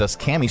that brings us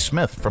Cammie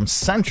Smith from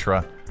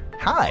Centra.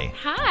 Hi.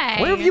 Hi.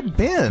 Where have you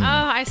been?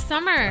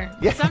 Summer.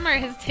 Yeah. Summer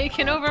has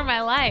taken over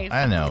my life.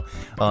 I know.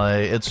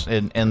 It's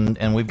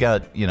and we've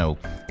got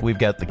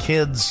the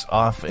kids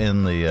off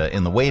in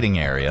the waiting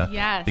area.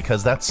 Yes.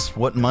 Because that's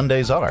what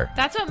Mondays are.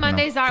 That's what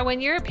Mondays are. When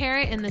you're a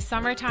parent in the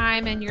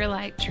summertime and you're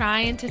like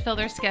trying to fill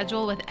their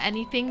schedule with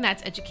anything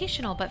that's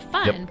educational but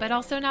fun, but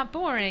also not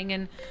boring,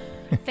 and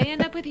they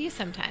end up with you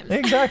sometimes.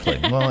 Exactly.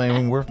 Well, I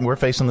mean, we're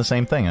facing the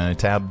same thing.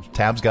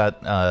 Tab's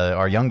got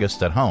our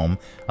youngest at home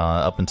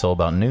up until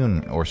about noon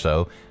or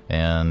so,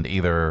 and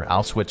either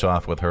I'll switch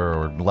off with her,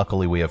 or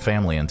luckily we have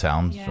family in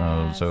town,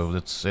 so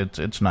it's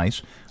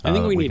nice. I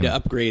think we need to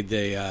upgrade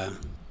the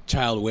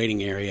child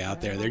waiting area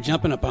out there. They're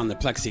jumping up on the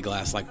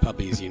plexiglass like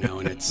puppies, and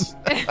it's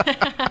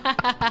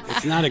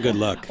it's not a good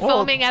look.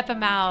 Foaming at the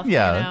mouth.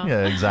 Yeah,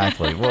 yeah,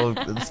 exactly. Well,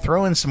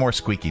 throw in some more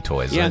squeaky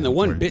toys. Yeah, and the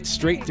one bit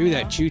straight through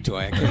that chew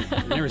toy.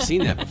 I've never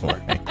seen that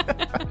before.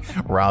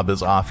 Rob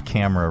is off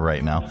camera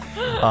right now.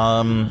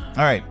 All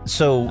right,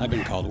 so I've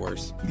been called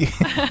worse. You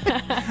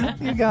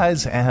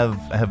guys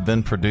have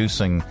been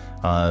producing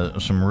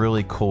some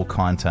really cool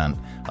content,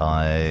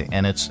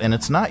 and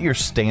it's not your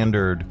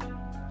standard.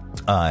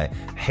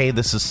 Hey,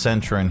 this is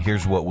Centra, and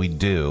here's what we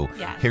do.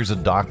 Yes. Here's a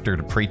doctor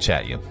to preach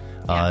at you.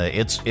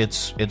 It's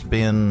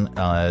been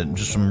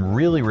just some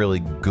really,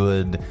 really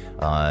good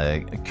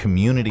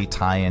community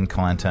tie-in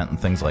content and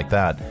things like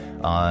that.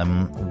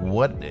 The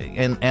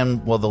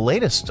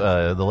latest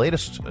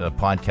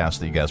podcast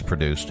that you guys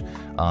produced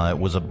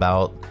was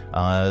about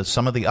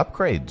some of the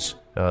upgrades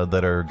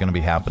that are going to be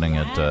happening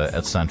at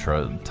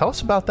Centra. Tell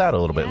us about that a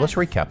little bit. Let's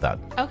recap that.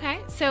 Okay,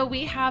 so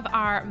we have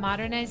our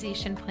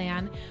modernization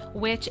plan,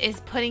 which is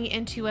putting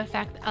into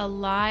effect a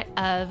lot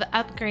of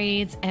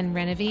upgrades and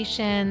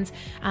renovations,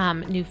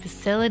 new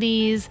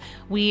facilities.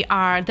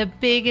 The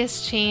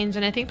biggest change,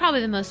 and I think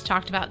probably the most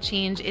talked about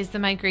change, is the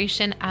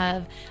migration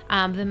of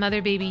the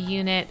mother-baby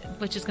unit,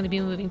 which is going to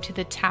be moving to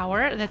the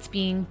tower that's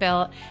being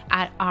built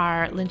at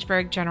our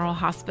Lynchburg General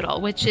Hospital,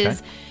 which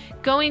is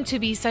going to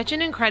be such an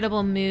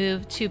incredible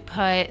move to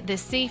put the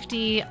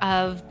safety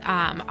of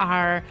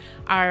the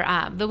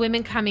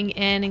women coming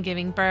in and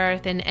giving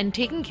birth and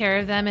taking care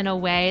of them in a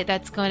way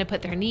that's going to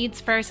put their needs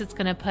first. It's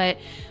going to put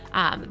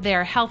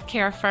their health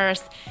care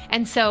first.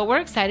 And so we're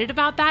excited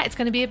about that. It's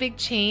going to be a big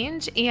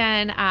change.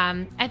 And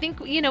I think,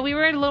 we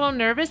were a little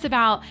nervous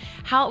about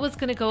how it was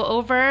going to go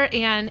over.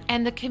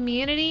 And the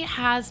community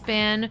has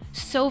been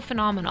so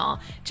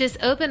phenomenal.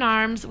 Just open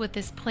arms with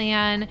this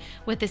plan,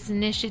 with this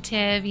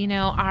initiative.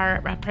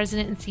 Our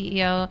president and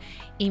CEO,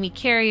 Amy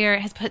Carrier,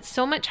 has put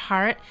so much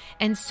heart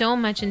and so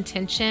much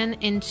intention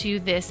into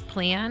this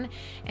plan.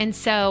 And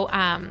so,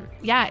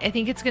 I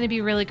think it's going to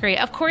be really great.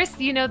 Of course,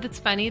 that's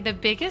funny. The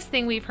biggest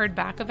thing we've heard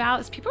back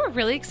about is people are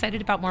really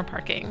excited about more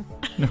parking.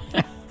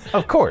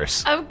 Of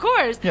course.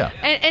 Yeah.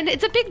 And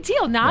it's a big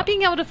deal not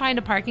being able to find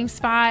a parking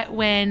spot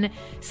when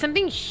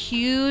something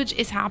huge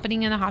is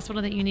happening in the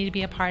hospital that you need to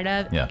be a part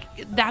of. Yeah.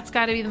 That's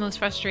got to be the most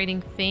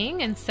frustrating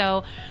thing. And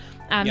so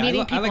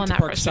meeting people I like in to that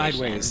park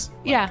frustration. sideways,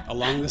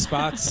 along the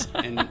spots,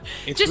 and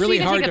it's Just so really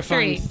you can hard take to up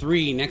three. find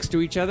 3 next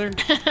to each other.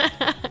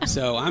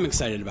 So I'm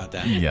excited about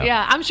that.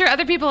 Yeah, I'm sure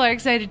other people are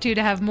excited too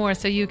to have more,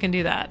 so you can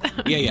do that.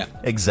 Yeah.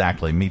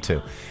 Exactly. Me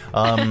too.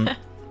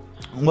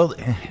 Well,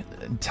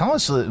 tell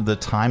us the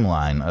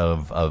timeline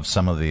of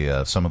some of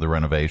the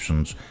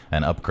renovations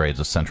and upgrades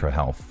of Centra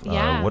Health.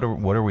 Yeah.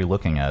 What are we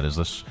looking at? Is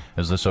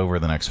this over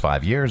the next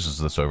 5 years? Is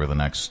this over the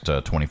next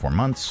 24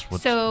 months?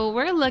 So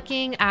we're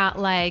looking at a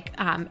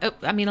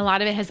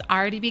lot of it has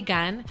already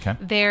begun. Okay.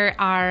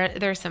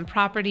 There's some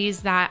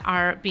properties that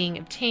are being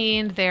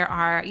obtained. There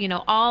are,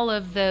 all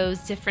of those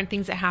different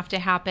things that have to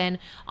happen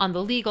on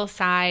the legal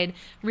side,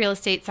 real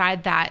estate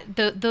side,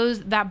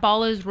 that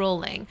ball is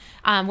rolling.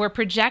 We're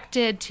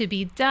projected to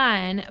be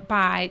done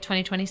by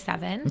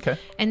 2027. Okay.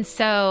 And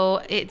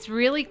so it's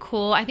really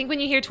cool. I think when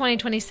you hear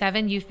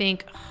 2027, you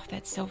think, oh,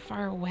 that's so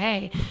far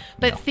away.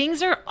 But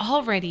things are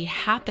already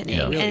happening.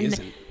 Yeah, it really and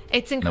isn't.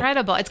 it's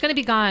incredible. It's going to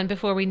be gone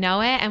before we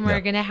know it. And we're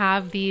Yep. going to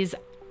have these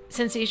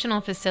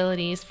sensational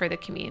facilities for the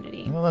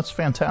community. Well, that's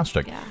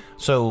fantastic. Yeah.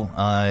 So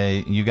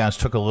you guys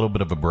took a little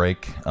bit of a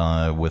break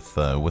with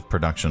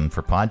production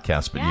for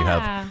podcasts, but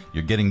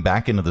you're getting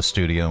back into the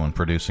studio and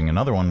producing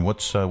another one.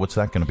 What's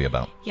that going to be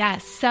about?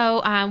 Yes.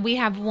 So we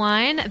have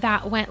one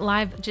that went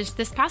live just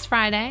this past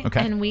Friday,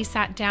 Okay. and we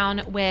sat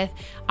down with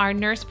our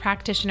nurse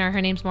practitioner.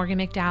 Her name's Morgan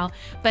McDowell,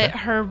 but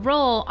her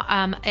role,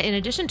 in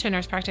addition to a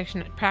nurse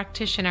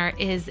practitioner,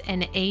 is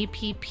an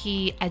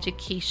APP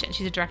education.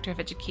 She's a director of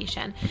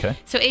education. Okay.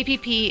 So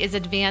APP is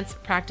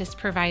Advanced Practice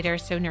Provider,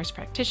 so nurse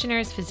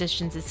practitioners,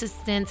 physician's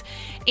assistants,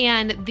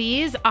 and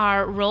these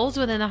are roles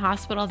within the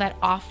hospital that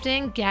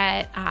often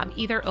get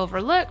either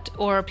overlooked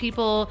or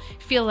people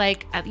feel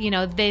like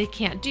they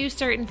can't do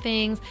certain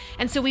things.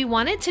 And so we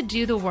wanted to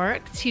do the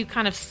work to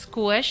kind of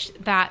squish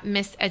that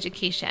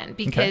miseducation,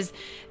 because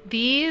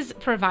these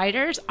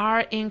providers are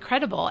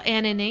incredible,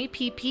 and an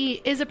APP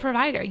is a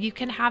provider. You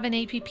can have an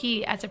APP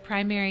as a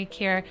primary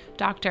care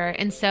doctor,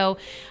 and so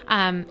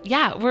I'm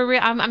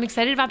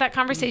excited about that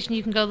conversation.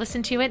 You can go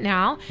listen to it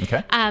now.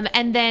 Okay.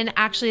 And then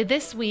actually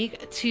this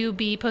week, to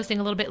be posting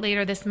a little bit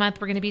later this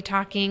month, we're going to be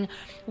talking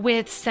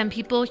with some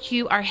people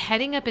who are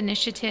heading up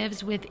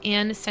initiatives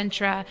within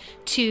Centra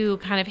to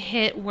kind of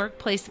hit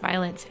workplace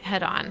violence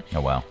head on.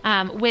 Oh, wow.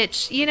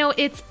 Which,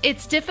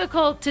 it's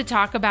difficult to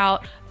talk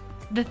about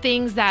the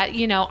things that,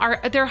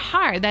 they're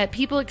hard, that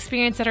people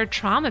experience that are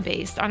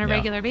trauma-based on a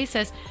regular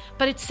basis,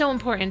 but it's so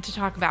important to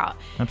talk about.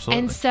 Absolutely.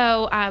 And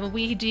so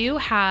we do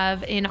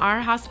have in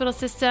our hospital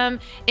system,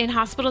 in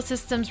hospital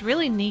systems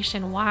really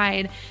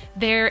nationwide,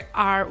 there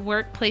are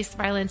workplace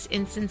violence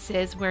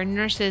instances where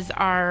nurses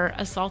are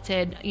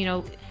assaulted,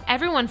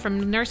 everyone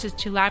from nurses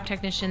to lab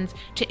technicians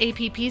to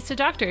APPs to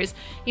doctors,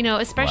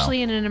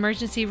 especially in an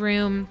emergency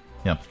room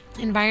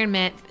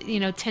environment,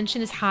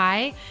 tension is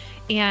high.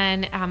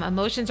 And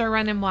emotions are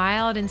running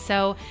wild. And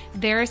so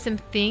there are some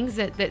things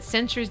that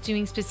Centra is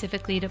doing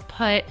specifically to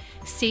put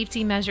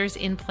safety measures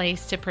in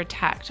place to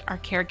protect our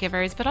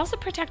caregivers, but also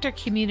protect our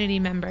community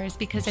members,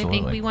 because I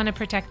think we want to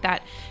protect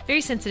that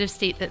very sensitive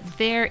state that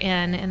they're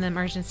in the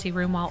emergency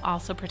room while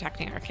also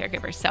protecting our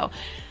caregivers. So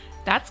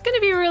that's going to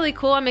be really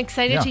cool. I'm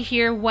excited to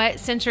hear what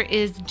Centra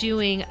is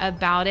doing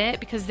about it,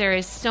 because there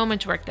is so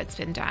much work that's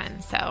been done.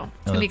 So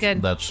it's going to be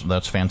good.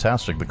 That's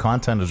fantastic. The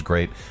content is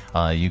great.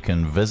 You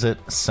can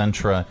visit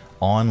Centra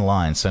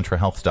online,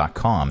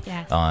 centrahealth.com,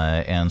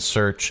 and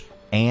search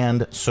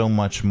 "and so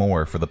much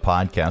more" for the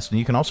podcast. And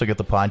you can also get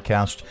the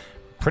podcast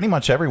pretty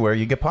much everywhere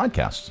you get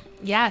podcasts.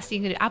 Yes, you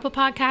can do Apple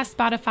Podcasts,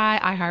 Spotify,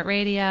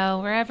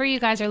 iHeartRadio, wherever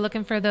you guys are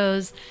looking for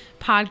those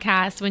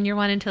podcasts when you're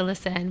wanting to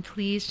listen.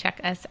 Please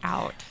check us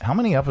out. How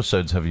many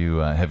episodes have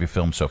you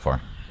filmed so far?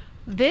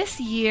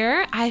 This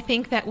year, I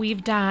think that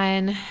we've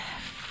done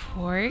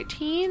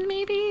 14,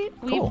 maybe.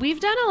 Cool. We've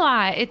done a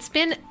lot. It's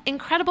been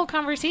incredible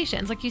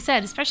conversations, like you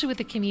said, especially with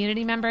the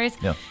community members,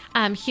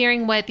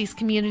 hearing what these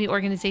community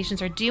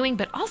organizations are doing,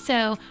 but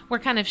also we're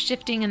kind of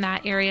shifting in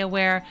that area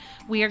where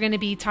we are going to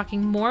be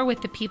talking more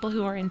with the people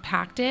who are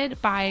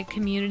impacted by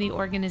community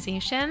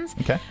organizations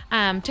to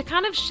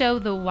kind of show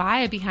the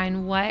why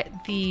behind what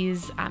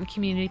these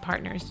community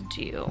partners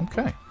do.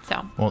 Okay.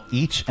 So, well,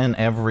 each and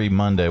every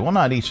Monday, well,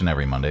 not each and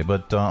every Monday,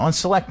 but on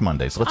select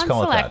Mondays, let's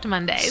call it that. Select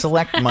Mondays.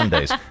 Select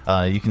Mondays.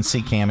 You can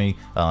see Cammie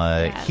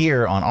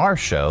here on our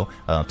show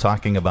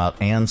talking about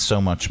 "and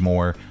so much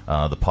more,"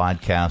 the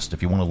podcast.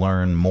 If you want to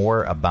learn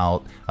more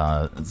about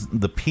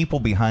the people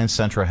behind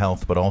Centra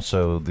Health, but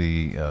also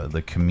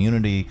the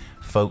community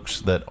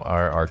folks that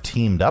are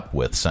teamed up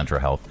with Centra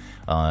Health,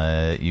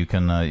 you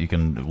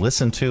can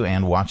listen to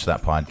and watch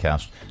that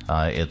podcast.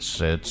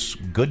 It's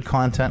good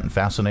content and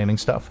fascinating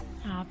stuff.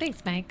 Oh,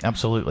 thanks, Mike.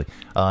 Absolutely.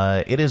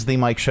 It is the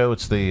Mike Show.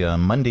 It's the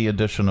Monday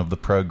edition of the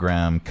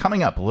program.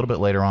 Coming up a little bit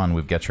later on,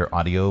 we've got your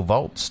Audio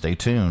Vault. Stay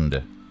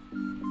tuned.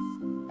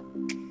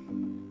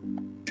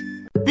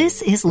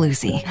 This is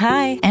Lucy.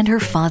 Hi. And her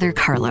father,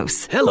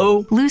 Carlos.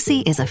 Hello.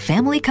 Lucy is a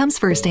family comes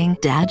firsting,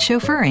 dad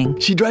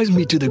chauffeuring. She drives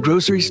me to the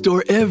grocery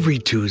store every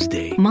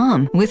Tuesday.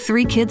 Mom with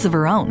 3 kids of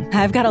her own.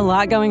 I've got a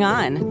lot going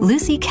on.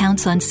 Lucy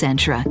counts on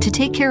Sentra to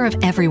take care of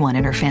everyone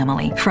in her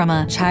family, from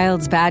a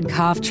child's bad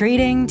cough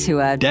treating to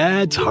a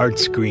dad's heart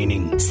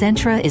screening.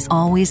 Sentra is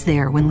always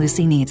there when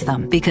Lucy needs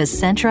them because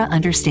Sentra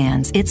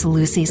understands it's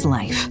Lucy's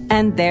life.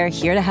 And they're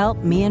here to help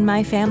me and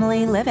my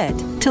family live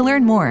it. To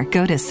learn more,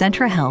 go to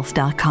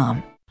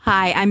CentraHealth.com.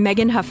 Hi, I'm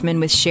Megan Huffman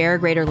with Share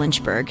Greater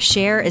Lynchburg.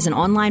 Share is an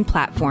online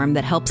platform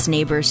that helps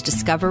neighbors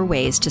discover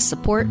ways to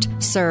support,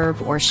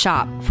 serve, or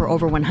shop for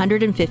over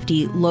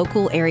 150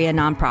 local area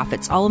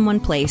nonprofits all in one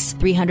place,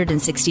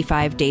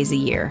 365 days a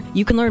year.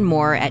 You can learn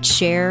more at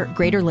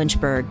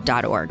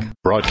sharegreaterlynchburg.org.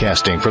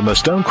 Broadcasting from the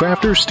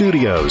Stonecrafters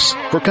Studios.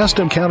 For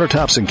custom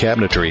countertops and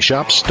cabinetry,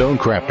 shop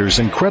Stonecrafters'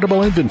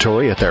 incredible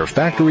inventory at their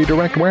Factory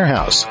Direct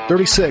Warehouse,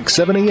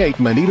 3678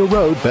 Manita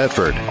Road,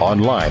 Bedford.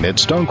 Online at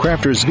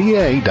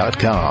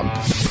stonecraftersva.com.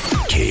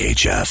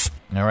 KHF.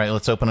 All right,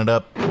 let's open it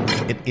up.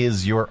 It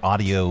is your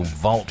audio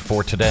vault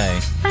for today.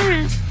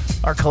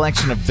 Our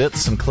collection of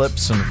bits and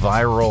clips and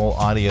viral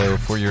audio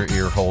for your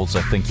ear holes.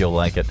 I think you'll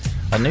like it.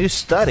 A new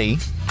study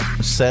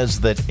says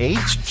that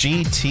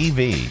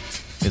HGTV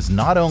is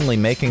not only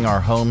making our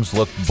homes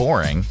look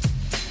boring,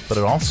 but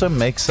it also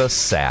makes us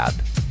sad.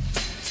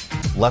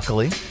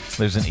 Luckily,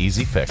 there's an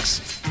easy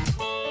fix.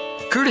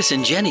 Curtis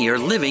and Jenny are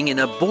living in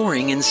a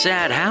boring and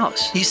sad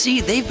house. You see,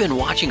 they've been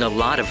watching a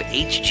lot of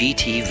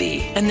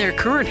HGTV, and their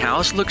current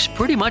house looks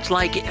pretty much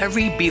like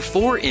every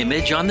before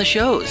image on the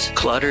shows.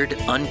 Cluttered,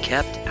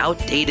 unkept,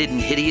 outdated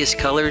and hideous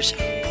colors,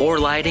 poor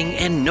lighting,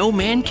 and no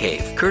man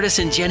cave. Curtis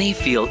and Jenny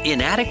feel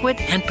inadequate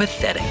and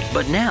pathetic.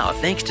 But now,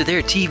 thanks to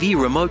their TV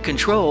remote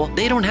control,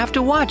 they don't have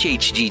to watch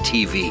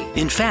HGTV.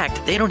 In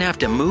fact, they don't have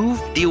to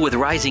move, deal with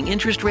rising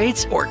interest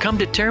rates, or come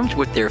to terms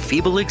with their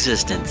feeble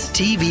existence.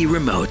 TV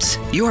remotes,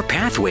 your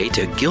pathway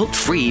to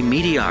guilt-free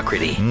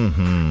mediocrity.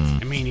 Mm-hmm.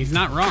 I mean, he's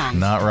not wrong.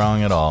 Not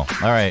wrong at all.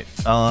 All right.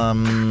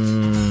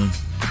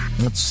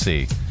 Let's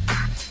see.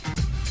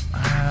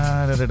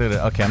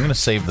 Okay, I'm going to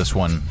save this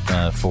one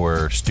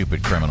for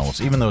stupid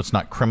criminals, even though it's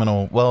not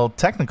criminal. Well,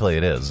 technically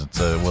it is. It's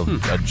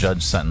a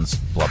judge sentence,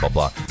 blah, blah,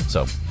 blah.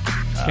 So,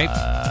 okay. All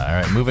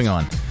right, moving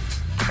on.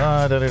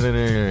 Let's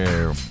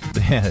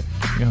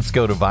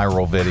go to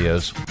viral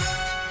videos.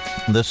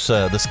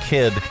 This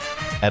kid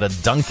at a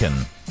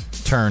Dunkin'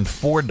 turned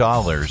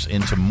 $4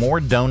 into more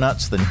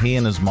donuts than he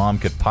and his mom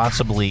could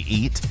possibly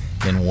eat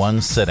in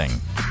one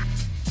sitting.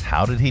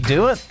 How did he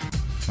do it?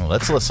 Well,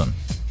 let's listen.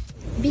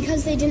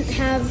 Because they didn't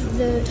have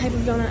the type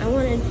of donut I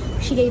wanted,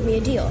 she gave me a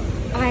deal.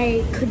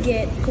 I could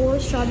get 4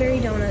 strawberry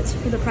donuts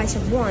for the price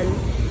of 1,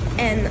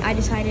 and I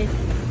decided,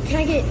 can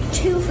I get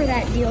 2 for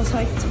that deal so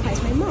I can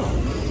surprise my mom?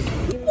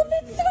 Well,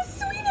 that's so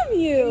sweet of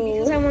you.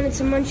 Because I wanted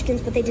some munchkins,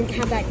 but they didn't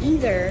have that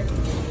either.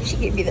 She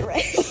gave me the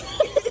rest.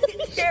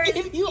 She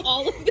gave you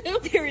all of them?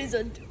 There is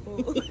a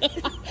total.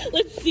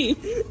 Let's see.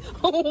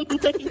 Oh my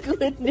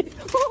goodness.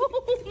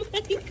 Oh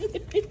my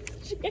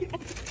goodness, Jack.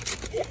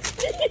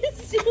 There's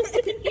so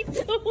many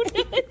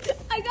donuts.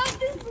 I got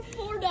this for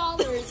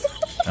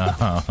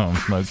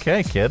 $4.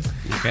 Okay, kid.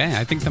 Okay,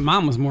 I think the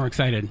mom was more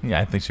excited. Yeah,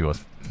 I think she was.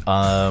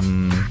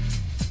 Yum.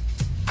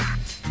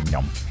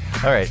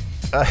 All right.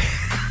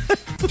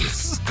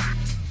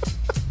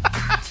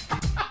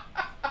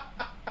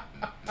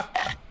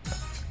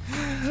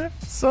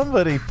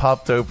 Somebody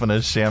popped open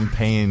a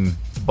champagne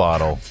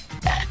bottle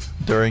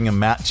during a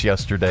match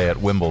yesterday at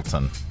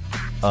Wimbledon.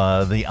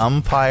 The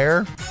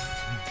umpire...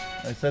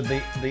 I said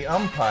the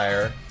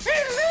umpire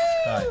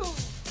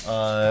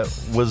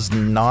was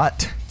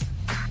not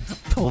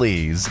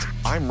pleased.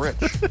 I'm rich.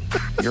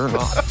 You're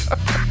not.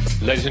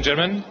 Ladies and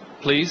gentlemen,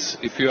 please,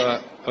 if you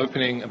are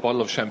opening a bottle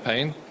of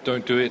champagne,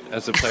 don't do it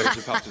as a player is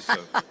about to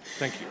serve.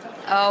 Thank you.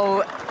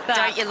 Oh,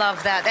 don't you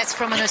love that? That's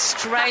from an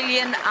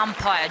Australian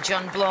umpire.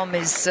 John Blom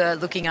is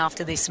looking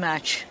after this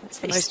match. It's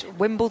the most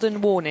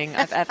Wimbledon warning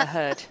I've ever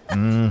heard.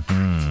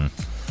 Mm-hmm.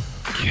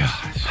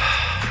 Gosh.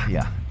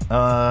 Yeah.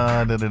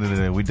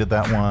 We did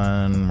that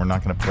one. We're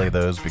not going to play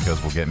those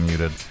because we'll get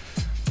muted.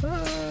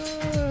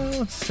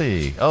 Let's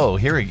see. Oh,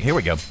 here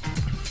we go.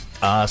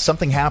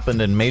 Something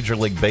happened in Major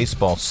League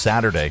Baseball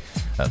Saturday,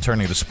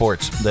 turning to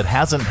sports, that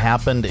hasn't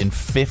happened in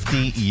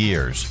 50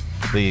 years.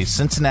 The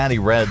Cincinnati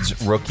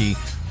Reds rookie,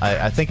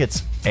 I think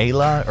it's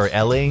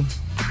Ellie.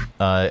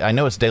 I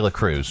know it's De La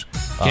Cruz.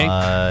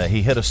 Okay.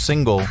 He hit a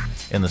single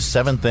in the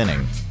 7th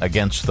inning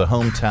against the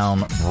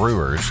hometown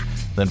Brewers,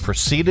 then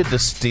proceeded to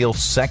steal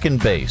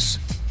second base.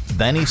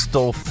 Then he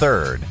stole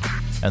third.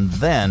 And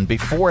then,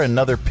 before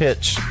another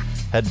pitch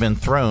had been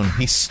thrown,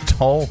 he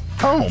stole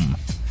home.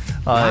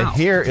 Wow.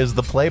 Here is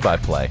the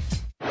play-by-play.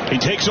 He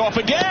takes off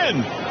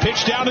again.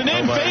 Pitch down and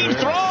in. Fade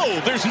throw.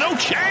 There's no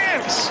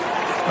chance.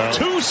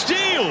 2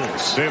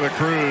 steals. De La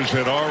Cruz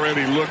had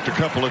already looked a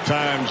couple of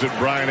times at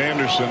Brian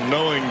Anderson,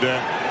 knowing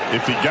that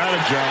if he got a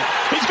jump,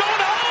 he's going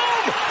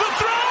home. The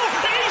throw.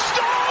 He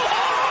stole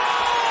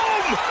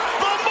home.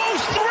 The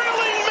most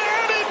thrilling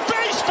man in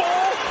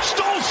baseball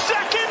stole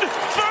second,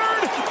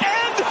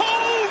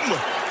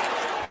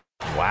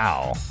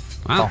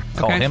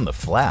 Call him the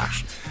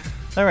Flash.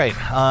 All right,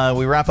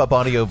 we wrap up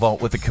Audio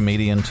Vault with a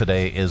comedian.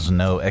 Today is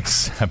no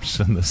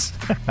exception.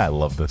 I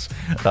love this.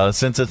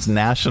 Since it's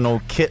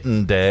National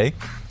Kitten Day,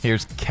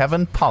 here's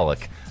Kevin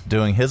Pollak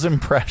doing his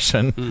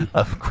impression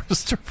of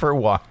Christopher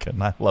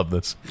Walken. I love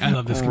this. I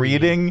love this.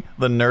 Reading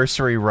the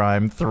nursery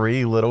rhyme,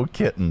 Three Little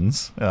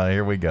Kittens.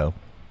 Here we go.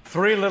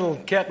 3 little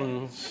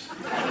kittens.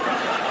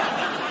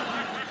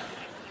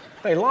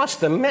 They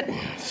lost their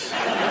mittens.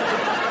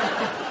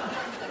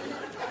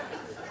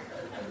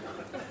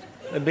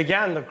 They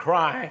began to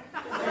cry.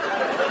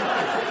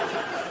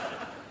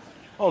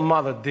 Oh,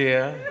 mother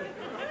dear,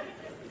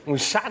 we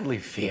sadly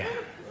fear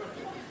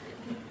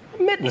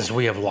mittens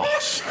we have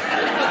lost.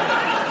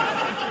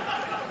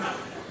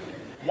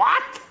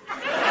 What?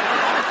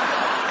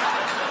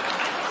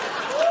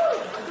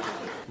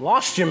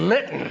 Lost your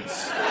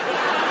mittens?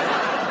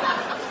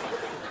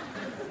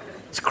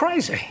 It's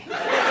crazy.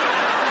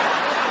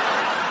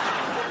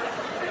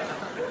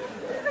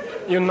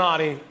 You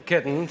naughty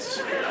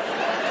kittens.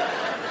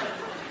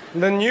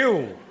 Then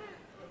you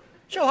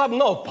shall have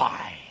no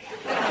pie.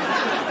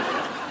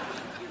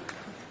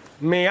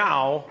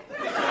 Meow.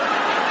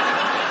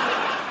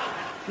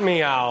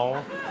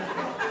 Meow.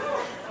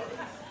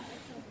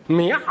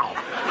 Meow.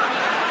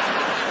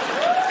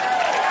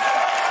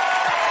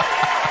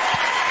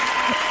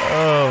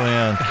 Oh,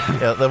 man.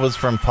 Yeah, that was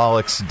from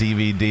Pollak's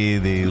DVD,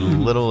 The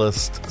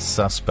Littlest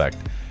Suspect.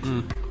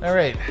 All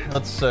right,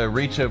 let's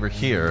reach over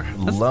here,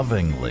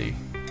 lovingly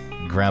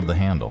grab the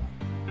handle.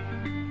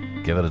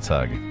 Give it a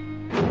tug.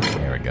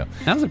 There we go.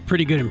 That was a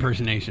pretty good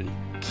impersonation.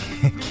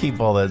 Keep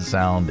all that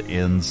sound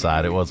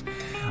inside. It was.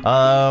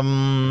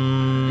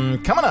 Coming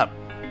up,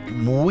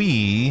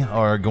 we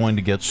are going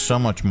to get so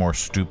much more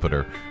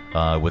stupider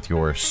with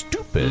your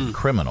stupid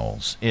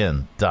criminals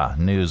in the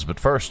news. But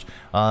first,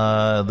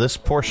 this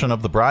portion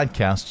of the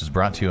broadcast is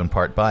brought to you in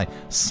part by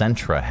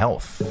Centra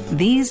Health.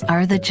 These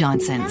are the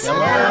Johnsons.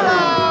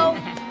 Hello.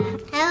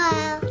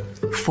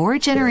 Hello. 4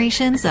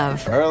 generations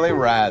of early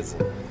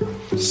rising,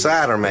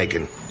 cider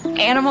making,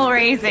 animal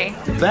raising,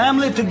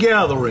 family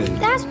togethering.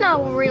 That's not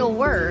a real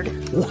word.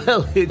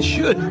 Well, it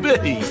should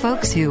be.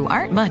 Folks who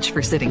aren't much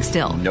for sitting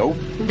still. Nope.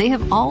 They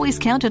have always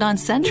counted on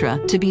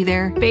Centra to be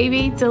their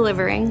baby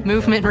delivering,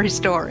 movement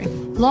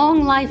restoring,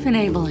 long life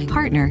enabling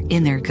partner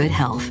in their good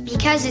health.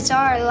 Because it's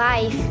our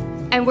life.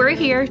 And we're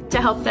here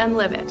to help them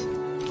live it.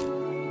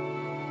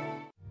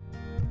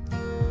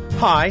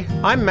 Hi,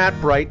 I'm Matt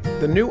Bright,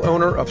 the new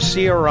owner of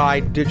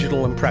CRI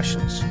Digital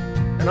Impressions,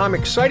 and I'm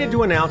excited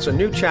to announce a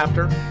new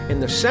chapter in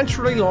the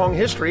century-long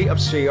history of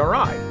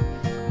CRI.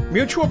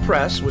 Mutual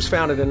Press was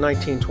founded in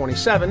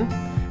 1927,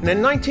 and in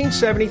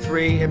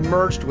 1973 it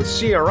merged with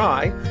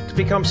CRI to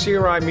become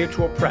CRI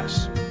Mutual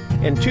Press.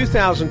 In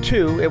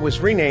 2002, it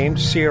was renamed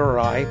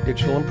CRI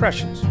Digital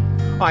Impressions.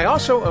 I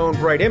also own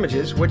Bright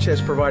Images, which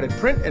has provided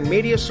print and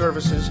media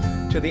services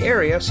to the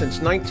area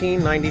since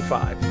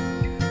 1995.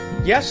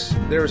 Yes,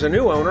 there is a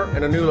new owner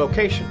and a new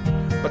location,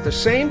 but the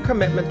same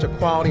commitment to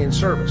quality and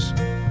service.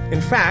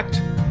 In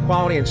fact,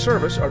 quality and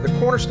service are the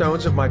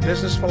cornerstones of my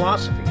business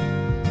philosophy.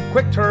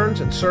 Quick turns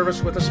and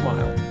service with a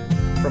smile.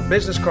 From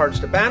business cards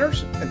to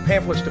banners and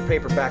pamphlets to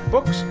paperback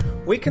books,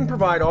 we can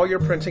provide all your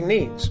printing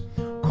needs.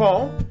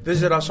 Call,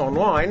 visit us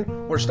online,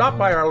 or stop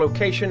by our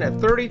location at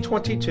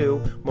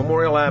 3022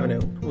 Memorial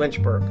Avenue,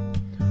 Lynchburg.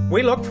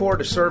 We look forward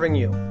to serving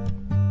you.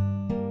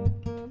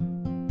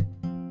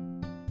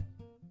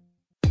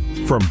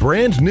 From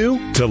brand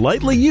new to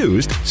lightly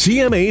used,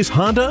 CMA's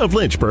Honda of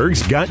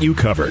Lynchburg's got you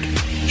covered.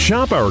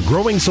 Shop our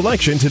growing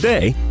selection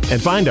today and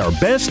find our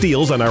best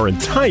deals on our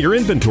entire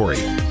inventory.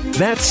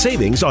 That's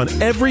savings on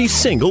every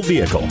single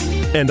vehicle.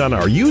 And on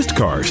our used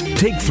cars,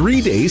 take 3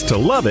 days to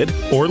love it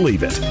or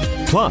leave it.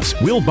 Plus,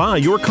 we'll buy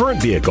your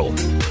current vehicle.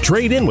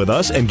 Trade in with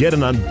us and get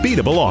an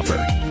unbeatable offer.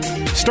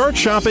 Start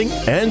shopping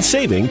and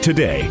saving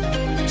today.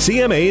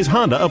 CMA's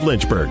Honda of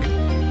Lynchburg.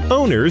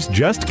 Owners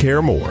just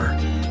care more.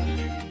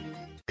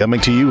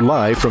 Coming to you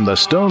live from the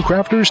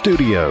Stonecrafters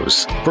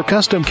Studios. For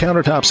custom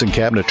countertops and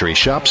cabinetry,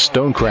 shop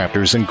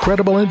Stonecrafters'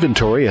 incredible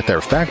inventory at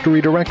their Factory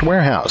Direct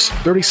Warehouse,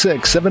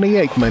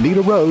 3678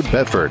 Manita Road,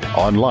 Bedford.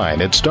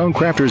 Online at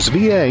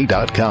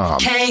stonecraftersva.com.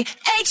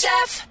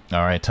 KHF!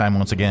 All right, time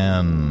once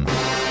again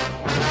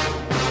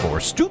for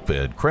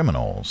stupid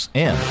criminals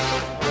in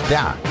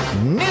the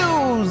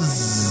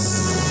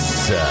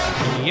news.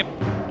 Yep.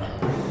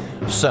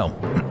 So,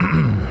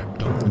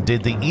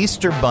 did the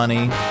Easter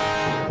Bunny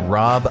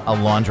rob a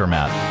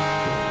laundromat?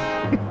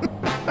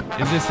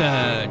 Is this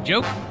a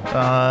joke?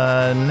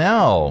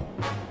 No.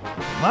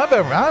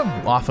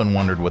 I've often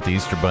wondered what the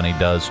Easter Bunny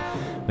does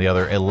the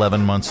other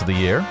 11 months of the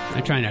year.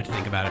 I try not to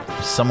think about it.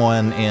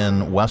 Someone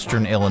in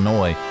western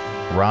Illinois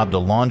robbed a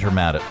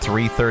laundromat at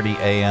 3:30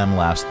 a.m.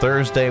 last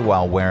Thursday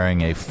while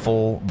wearing a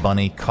full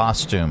bunny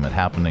costume. It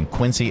happened in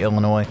Quincy,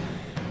 Illinois,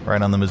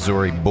 right on the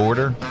Missouri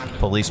border.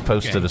 Police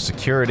posted a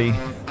security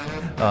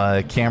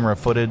camera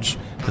footage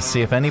to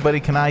see if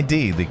anybody can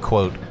ID the,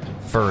 quote,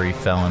 furry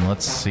felon.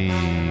 Let's see.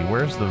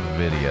 Where's the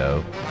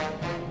video?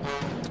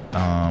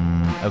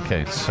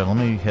 Okay, so let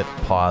me hit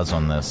pause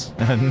on this.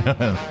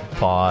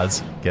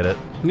 Pause. Get it?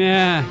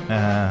 Yeah.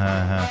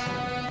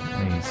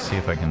 Let me see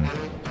if I can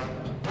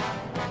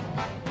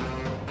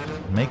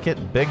make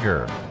it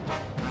bigger.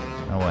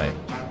 Oh, wait.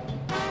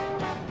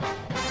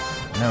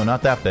 No,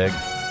 not that big.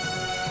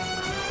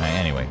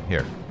 Anyway,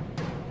 here.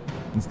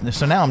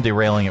 So now I'm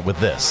derailing it with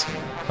this.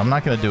 I'm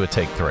not going to do a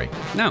take 3.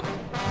 No.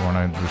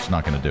 We're just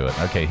not going to do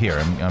it. Okay, here.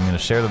 I'm going to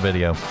share the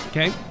video.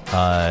 Okay.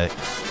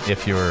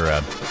 If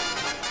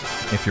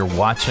you're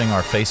watching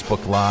our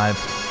Facebook Live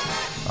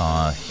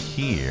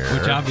here,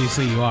 which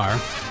obviously you are.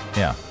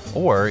 Yeah.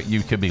 Or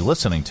you could be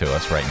listening to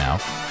us right now,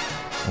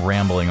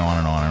 rambling on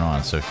and on and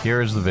on. So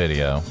here's the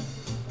video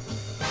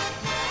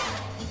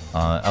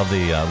of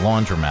the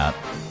laundromat.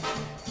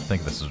 I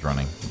think this is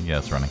running. Yeah,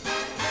 it's running.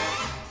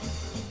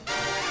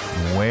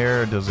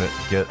 Where does it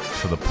get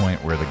to the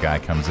point where the guy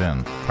comes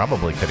in?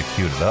 Probably could have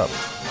queued it up.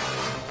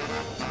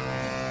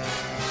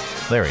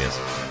 There he is.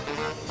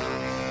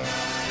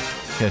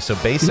 Okay, so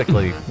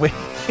basically,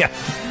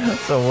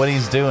 so what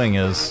he's doing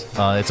is,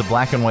 it's a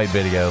black and white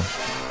video.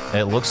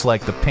 It looks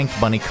like the Pink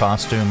Bunny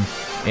costume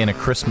in A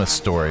Christmas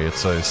Story.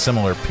 It's a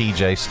similar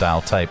PJ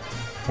style type,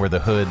 where the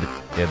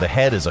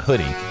head is a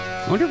hoodie.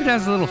 I wonder if it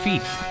has little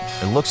feet.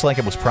 It looks like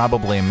it was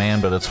probably a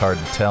man, but it's hard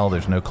to tell.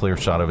 There's no clear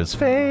shot of his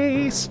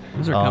face.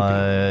 Those are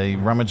comfy. He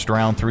rummaged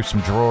around through some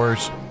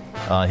drawers.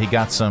 He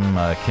got some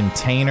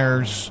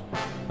containers.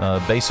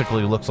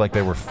 Basically looks like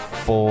they were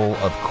full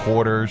of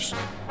quarters.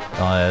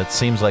 It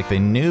seems like they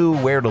knew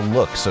where to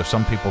look, so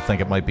some people think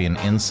it might be an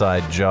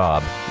inside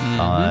job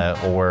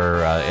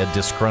or a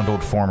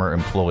disgruntled former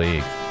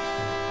employee.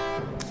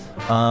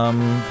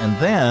 And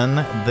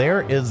then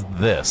there is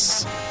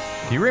this.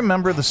 Do you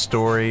remember the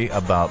story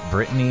about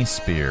Britney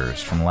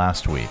Spears from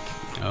last week?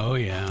 Oh,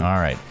 yeah. All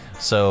right.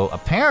 So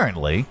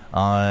apparently,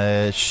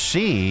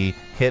 she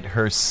hit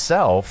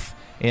herself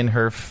in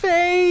her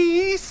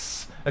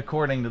face,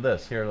 according to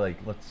this. Here,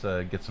 let's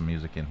get some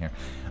music in here.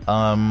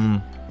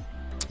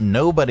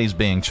 Nobody's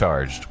being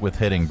charged with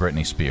hitting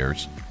Britney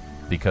Spears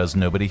because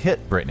nobody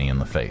hit Britney in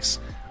the face.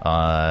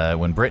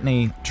 When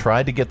Britney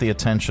tried to get the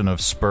attention of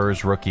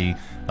Spurs rookie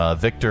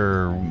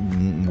Victor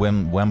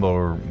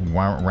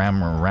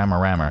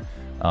Wembanyama,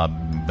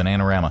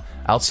 Bananarama,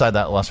 outside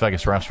that Las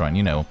Vegas restaurant,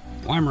 you know.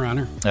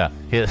 Weimaraner. Yeah,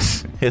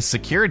 his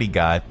security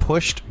guy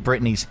pushed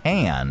Britney's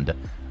hand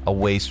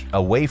away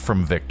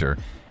from Victor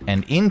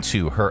and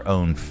into her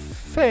own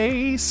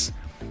face.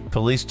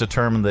 Police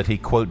determined that he,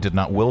 quote, did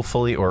not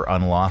willfully or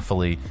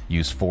unlawfully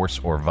use force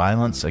or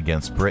violence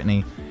against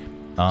Britney.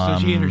 So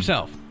she hit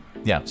herself.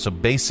 Yeah, so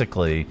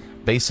basically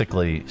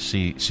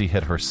she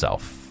hit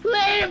herself.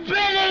 Leave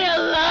Britney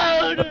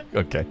alone!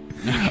 Okay.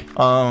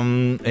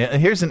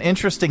 Here's an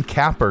interesting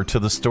capper to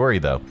the story,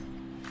 though.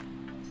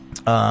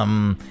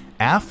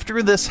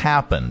 After this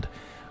happened,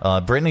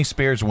 Britney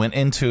Spears went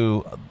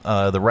into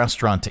the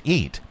restaurant to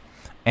eat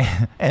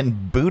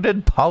and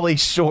booted Pauly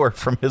Shore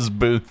from his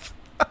booth.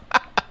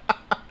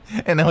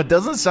 And now it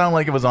doesn't sound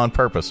like it was on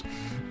purpose.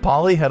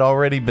 Pauly had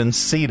already been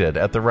seated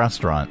at the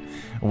restaurant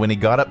when he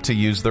got up to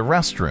use the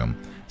restroom.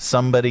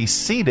 Somebody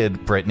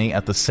seated Britney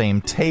at the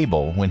same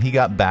table. When he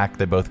got back,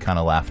 they both kind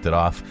of laughed it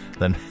off.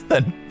 Then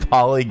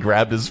Pauly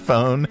grabbed his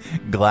phone,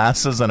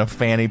 glasses, and a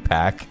fanny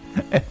pack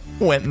and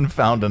went and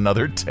found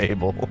another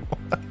table.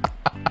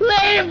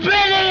 Leave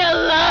Britney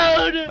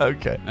alone!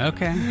 Okay. I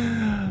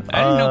didn't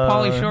know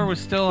Pauly Shore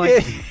was still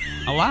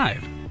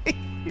alive.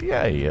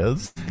 Yeah, he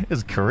is.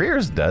 His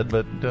career's dead,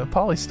 but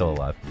Pauly's still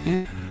alive.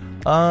 Yeah.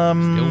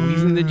 Still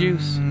wheezing the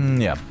juice.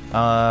 Yeah.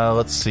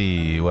 Let's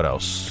see. What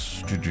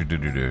else?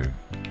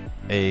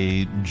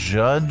 A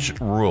judge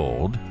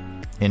ruled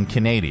in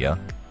Canada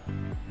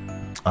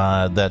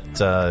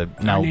that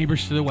now our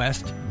neighbors to the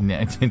west,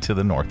 to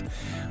the north.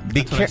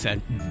 That's what I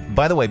said.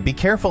 By the way, be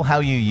careful how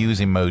you use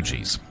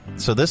emojis.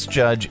 So this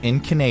judge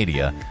in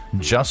Canada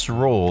just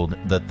ruled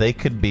that they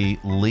could be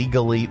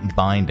legally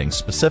binding,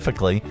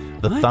 specifically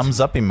the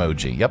thumbs up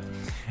emoji. Yep.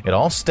 It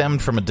all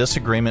stemmed from a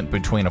disagreement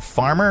between a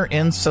farmer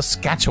in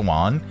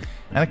Saskatchewan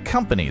and a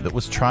company that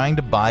was trying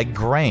to buy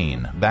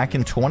grain. Back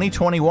in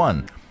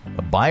 2021,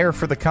 a buyer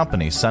for the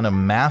company sent a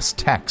mass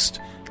text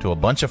to a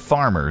bunch of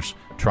farmers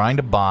trying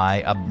to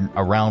buy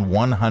around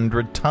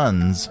 100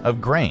 tons of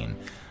grain.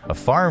 A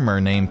farmer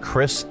named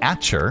Chris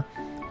Atcher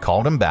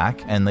called him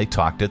back, and they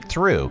talked it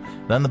through.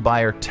 Then the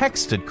buyer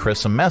texted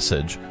Chris a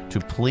message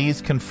to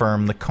please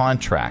confirm the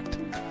contract.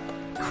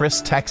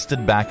 Chris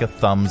texted back a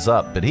thumbs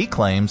up, but he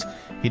claims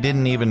he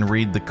didn't even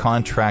read the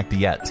contract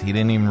yet. He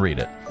didn't even read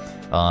it.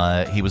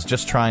 He was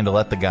just trying to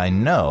let the guy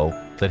know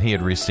that he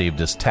had received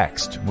his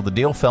text. Well, the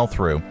deal fell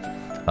through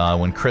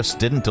when Chris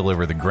didn't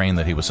deliver the grain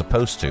that he was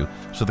supposed to,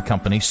 so the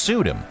company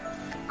sued him.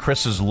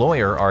 Chris's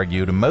lawyer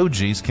argued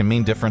emojis can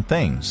mean different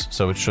things,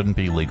 so it shouldn't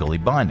be legally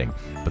binding.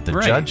 But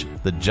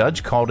the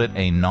judge called it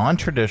a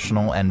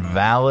non-traditional and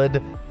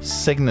valid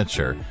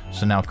signature.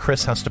 So now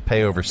Chris has to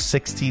pay over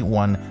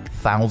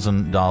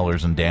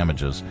 $61,000 in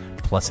damages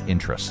plus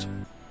interest.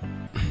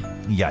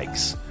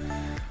 Yikes!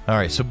 All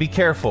right, so be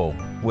careful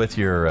with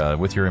your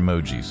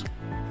emojis.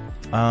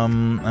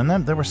 And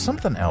then there was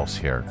something else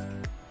here.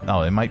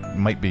 Oh, it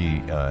might be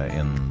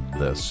in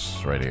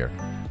this right here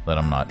that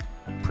I'm not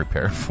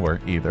prepared for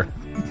either.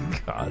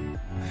 God.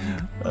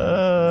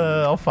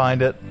 I'll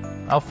find it.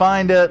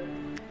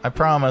 I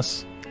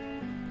promise.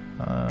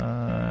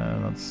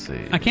 Let's see.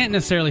 I can't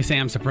necessarily say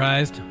I'm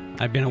surprised.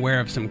 I've been aware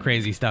of some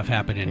crazy stuff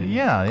happening.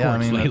 Yeah. I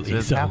mean, lately,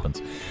 it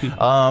happens.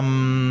 All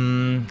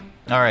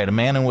right. A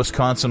man in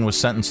Wisconsin was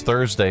sentenced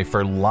Thursday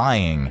for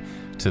lying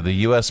to the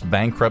U.S.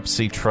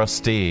 bankruptcy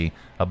trustee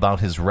about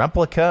his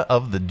replica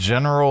of the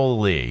General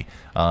Lee,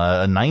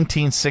 a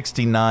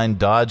 1969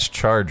 Dodge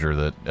Charger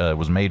that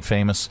was made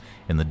famous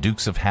in the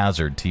Dukes of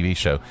Hazzard TV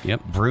show.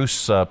 Yep.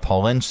 Bruce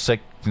Polinsky,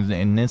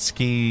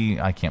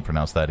 I can't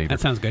pronounce that either. That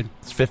sounds good.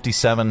 He's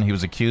 57. He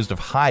was accused of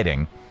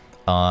hiding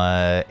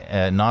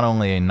not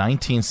only a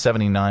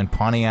 1979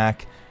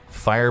 Pontiac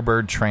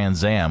Firebird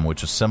Trans Am,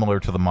 which is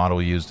similar to the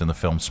model used in the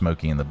film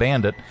Smokey and the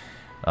Bandit.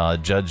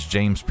 Judge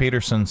James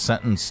Peterson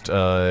sentenced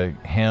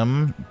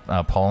him,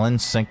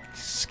 Polinsky,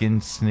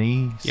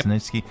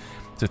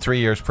 to 3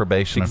 years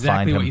probation and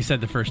fined him what you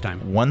said the first time.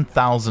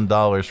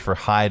 $1,000 for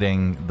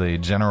hiding the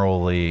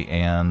General Lee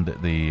and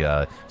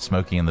the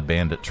Smokey and the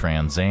Bandit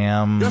Trans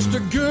Am. Just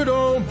a good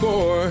old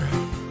boy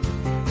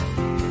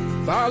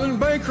filing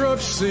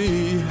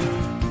bankruptcy.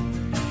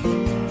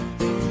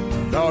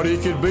 Thought he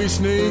could be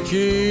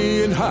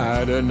sneaky and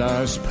hide a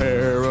nice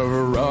pair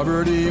of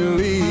Robert E.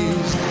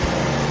 Lee's.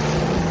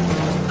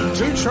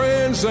 2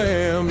 Trans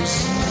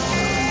Ams,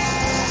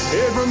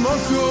 here from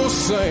Uncle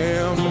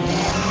Sam.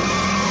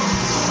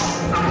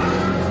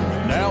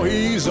 Now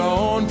he's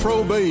on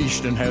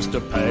probation and has to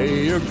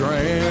pay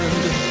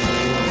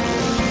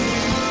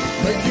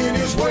 $1,000. Making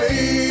his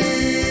way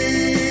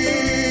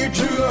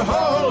to the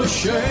Hall of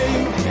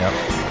Shame. Yep.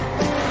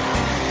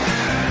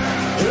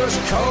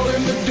 Just call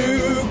him the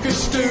Duke of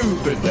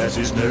Stupid, that's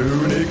his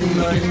new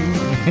nickname.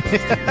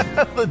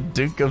 The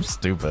Duke of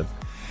Stupid.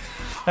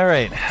 All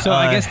right. So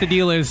I guess the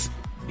deal is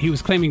he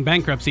was claiming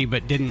bankruptcy,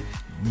 but didn't.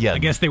 Yeah. I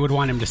guess they would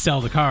want him to sell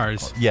the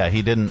cars. Yeah,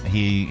 he didn't.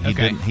 He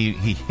didn't. He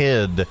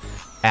hid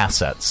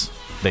assets,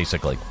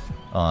 basically,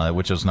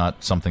 which is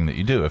not something that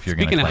you do if you're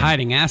going to. Speaking of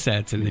hiding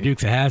assets in the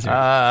Dukes of Hazzard.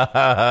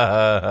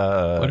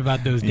 What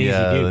about those Daisy Dukes?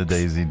 Yeah, the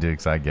Daisy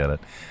Dukes. I get it.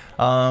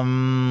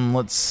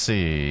 Let's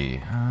see.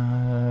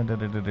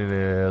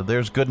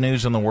 There's good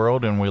news in the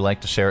world, and we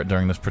like to share it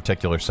during this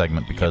particular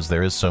segment because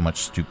there is so much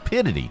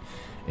stupidity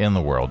in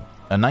the world.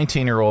 A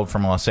 19-year-old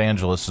from Los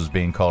Angeles is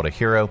being called a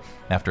hero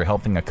after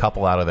helping a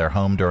couple out of their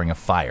home during a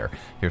fire.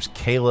 Here's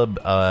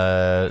Caleb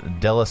De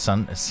Los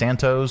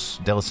Santos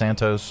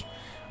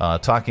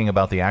talking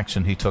about the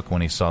action he took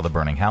when he saw the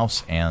burning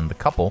house, and the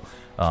couple,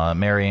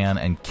 Marianne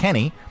and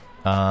Kenny,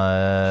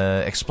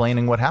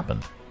 explaining what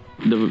happened.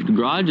 The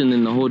garage and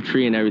then the whole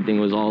tree and everything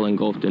was all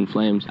engulfed in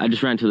flames. I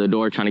just ran to the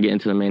door trying to get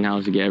into the main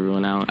house to get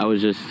everyone out. I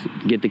was just,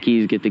 get the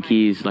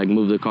keys, like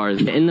move the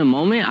cars. In the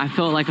moment, I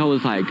felt like I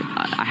was like,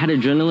 I had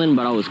adrenaline,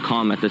 but I was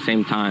calm at the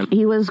same time.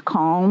 He was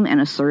calm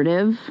and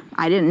assertive.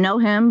 I didn't know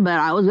him, but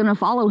I was going to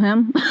follow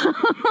him.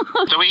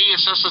 The way he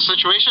assessed the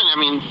situation, I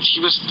mean, he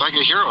was like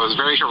a hero. It was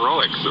very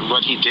heroic,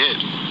 what he did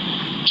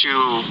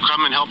to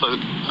come and help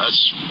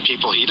us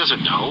people he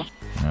doesn't know.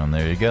 And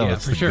there you go. Yeah,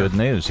 That's the sure. good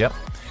news. Yep.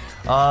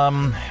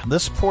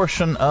 This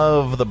portion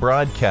of the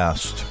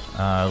broadcast,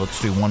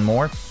 let's do one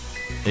more,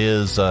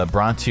 is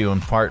brought to you in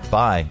part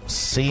by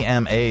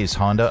CMA's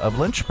Honda of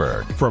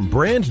Lynchburg. From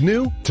brand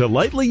new to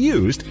lightly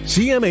used,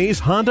 CMA's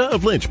Honda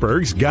of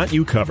Lynchburg's got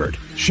you covered.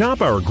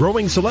 Shop our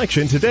growing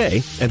selection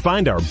today and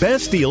find our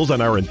best deals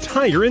on our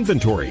entire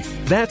inventory.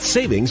 That's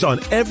savings on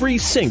every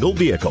single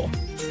vehicle.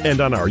 And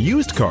on our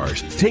used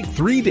cars, take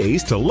 3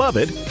 days to love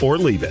it or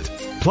leave it.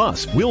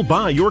 Plus, we'll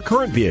buy your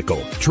current vehicle,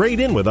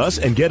 trade in with us,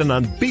 and get an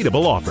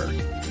unbeatable offer.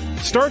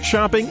 Start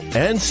shopping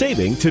and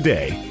saving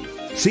today.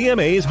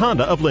 CMA's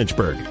Honda of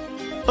Lynchburg.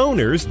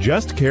 Owners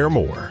just care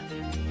more.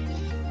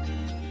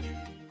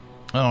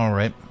 All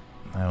right.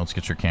 Let's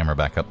get your camera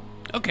back up.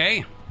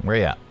 Okay. Where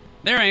you at?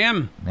 There I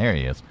am. There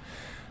he is.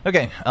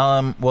 Okay,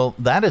 well,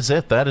 that is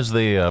it. That is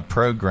the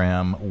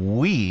program.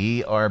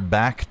 We are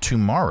back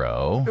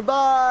tomorrow.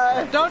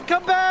 Goodbye. Don't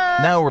come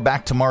back. No, we're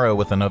back tomorrow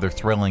with another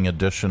thrilling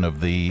edition of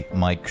the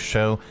Mike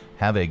Show.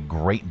 Have a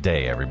great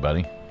day,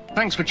 everybody.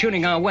 Thanks for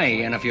tuning our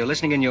way, and if you're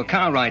listening in your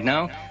car right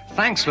now,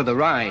 thanks for the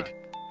ride.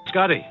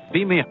 Scotty,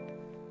 beat me up.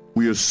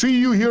 We'll see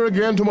you here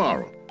again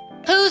tomorrow.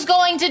 Who's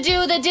going to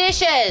do the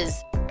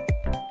dishes?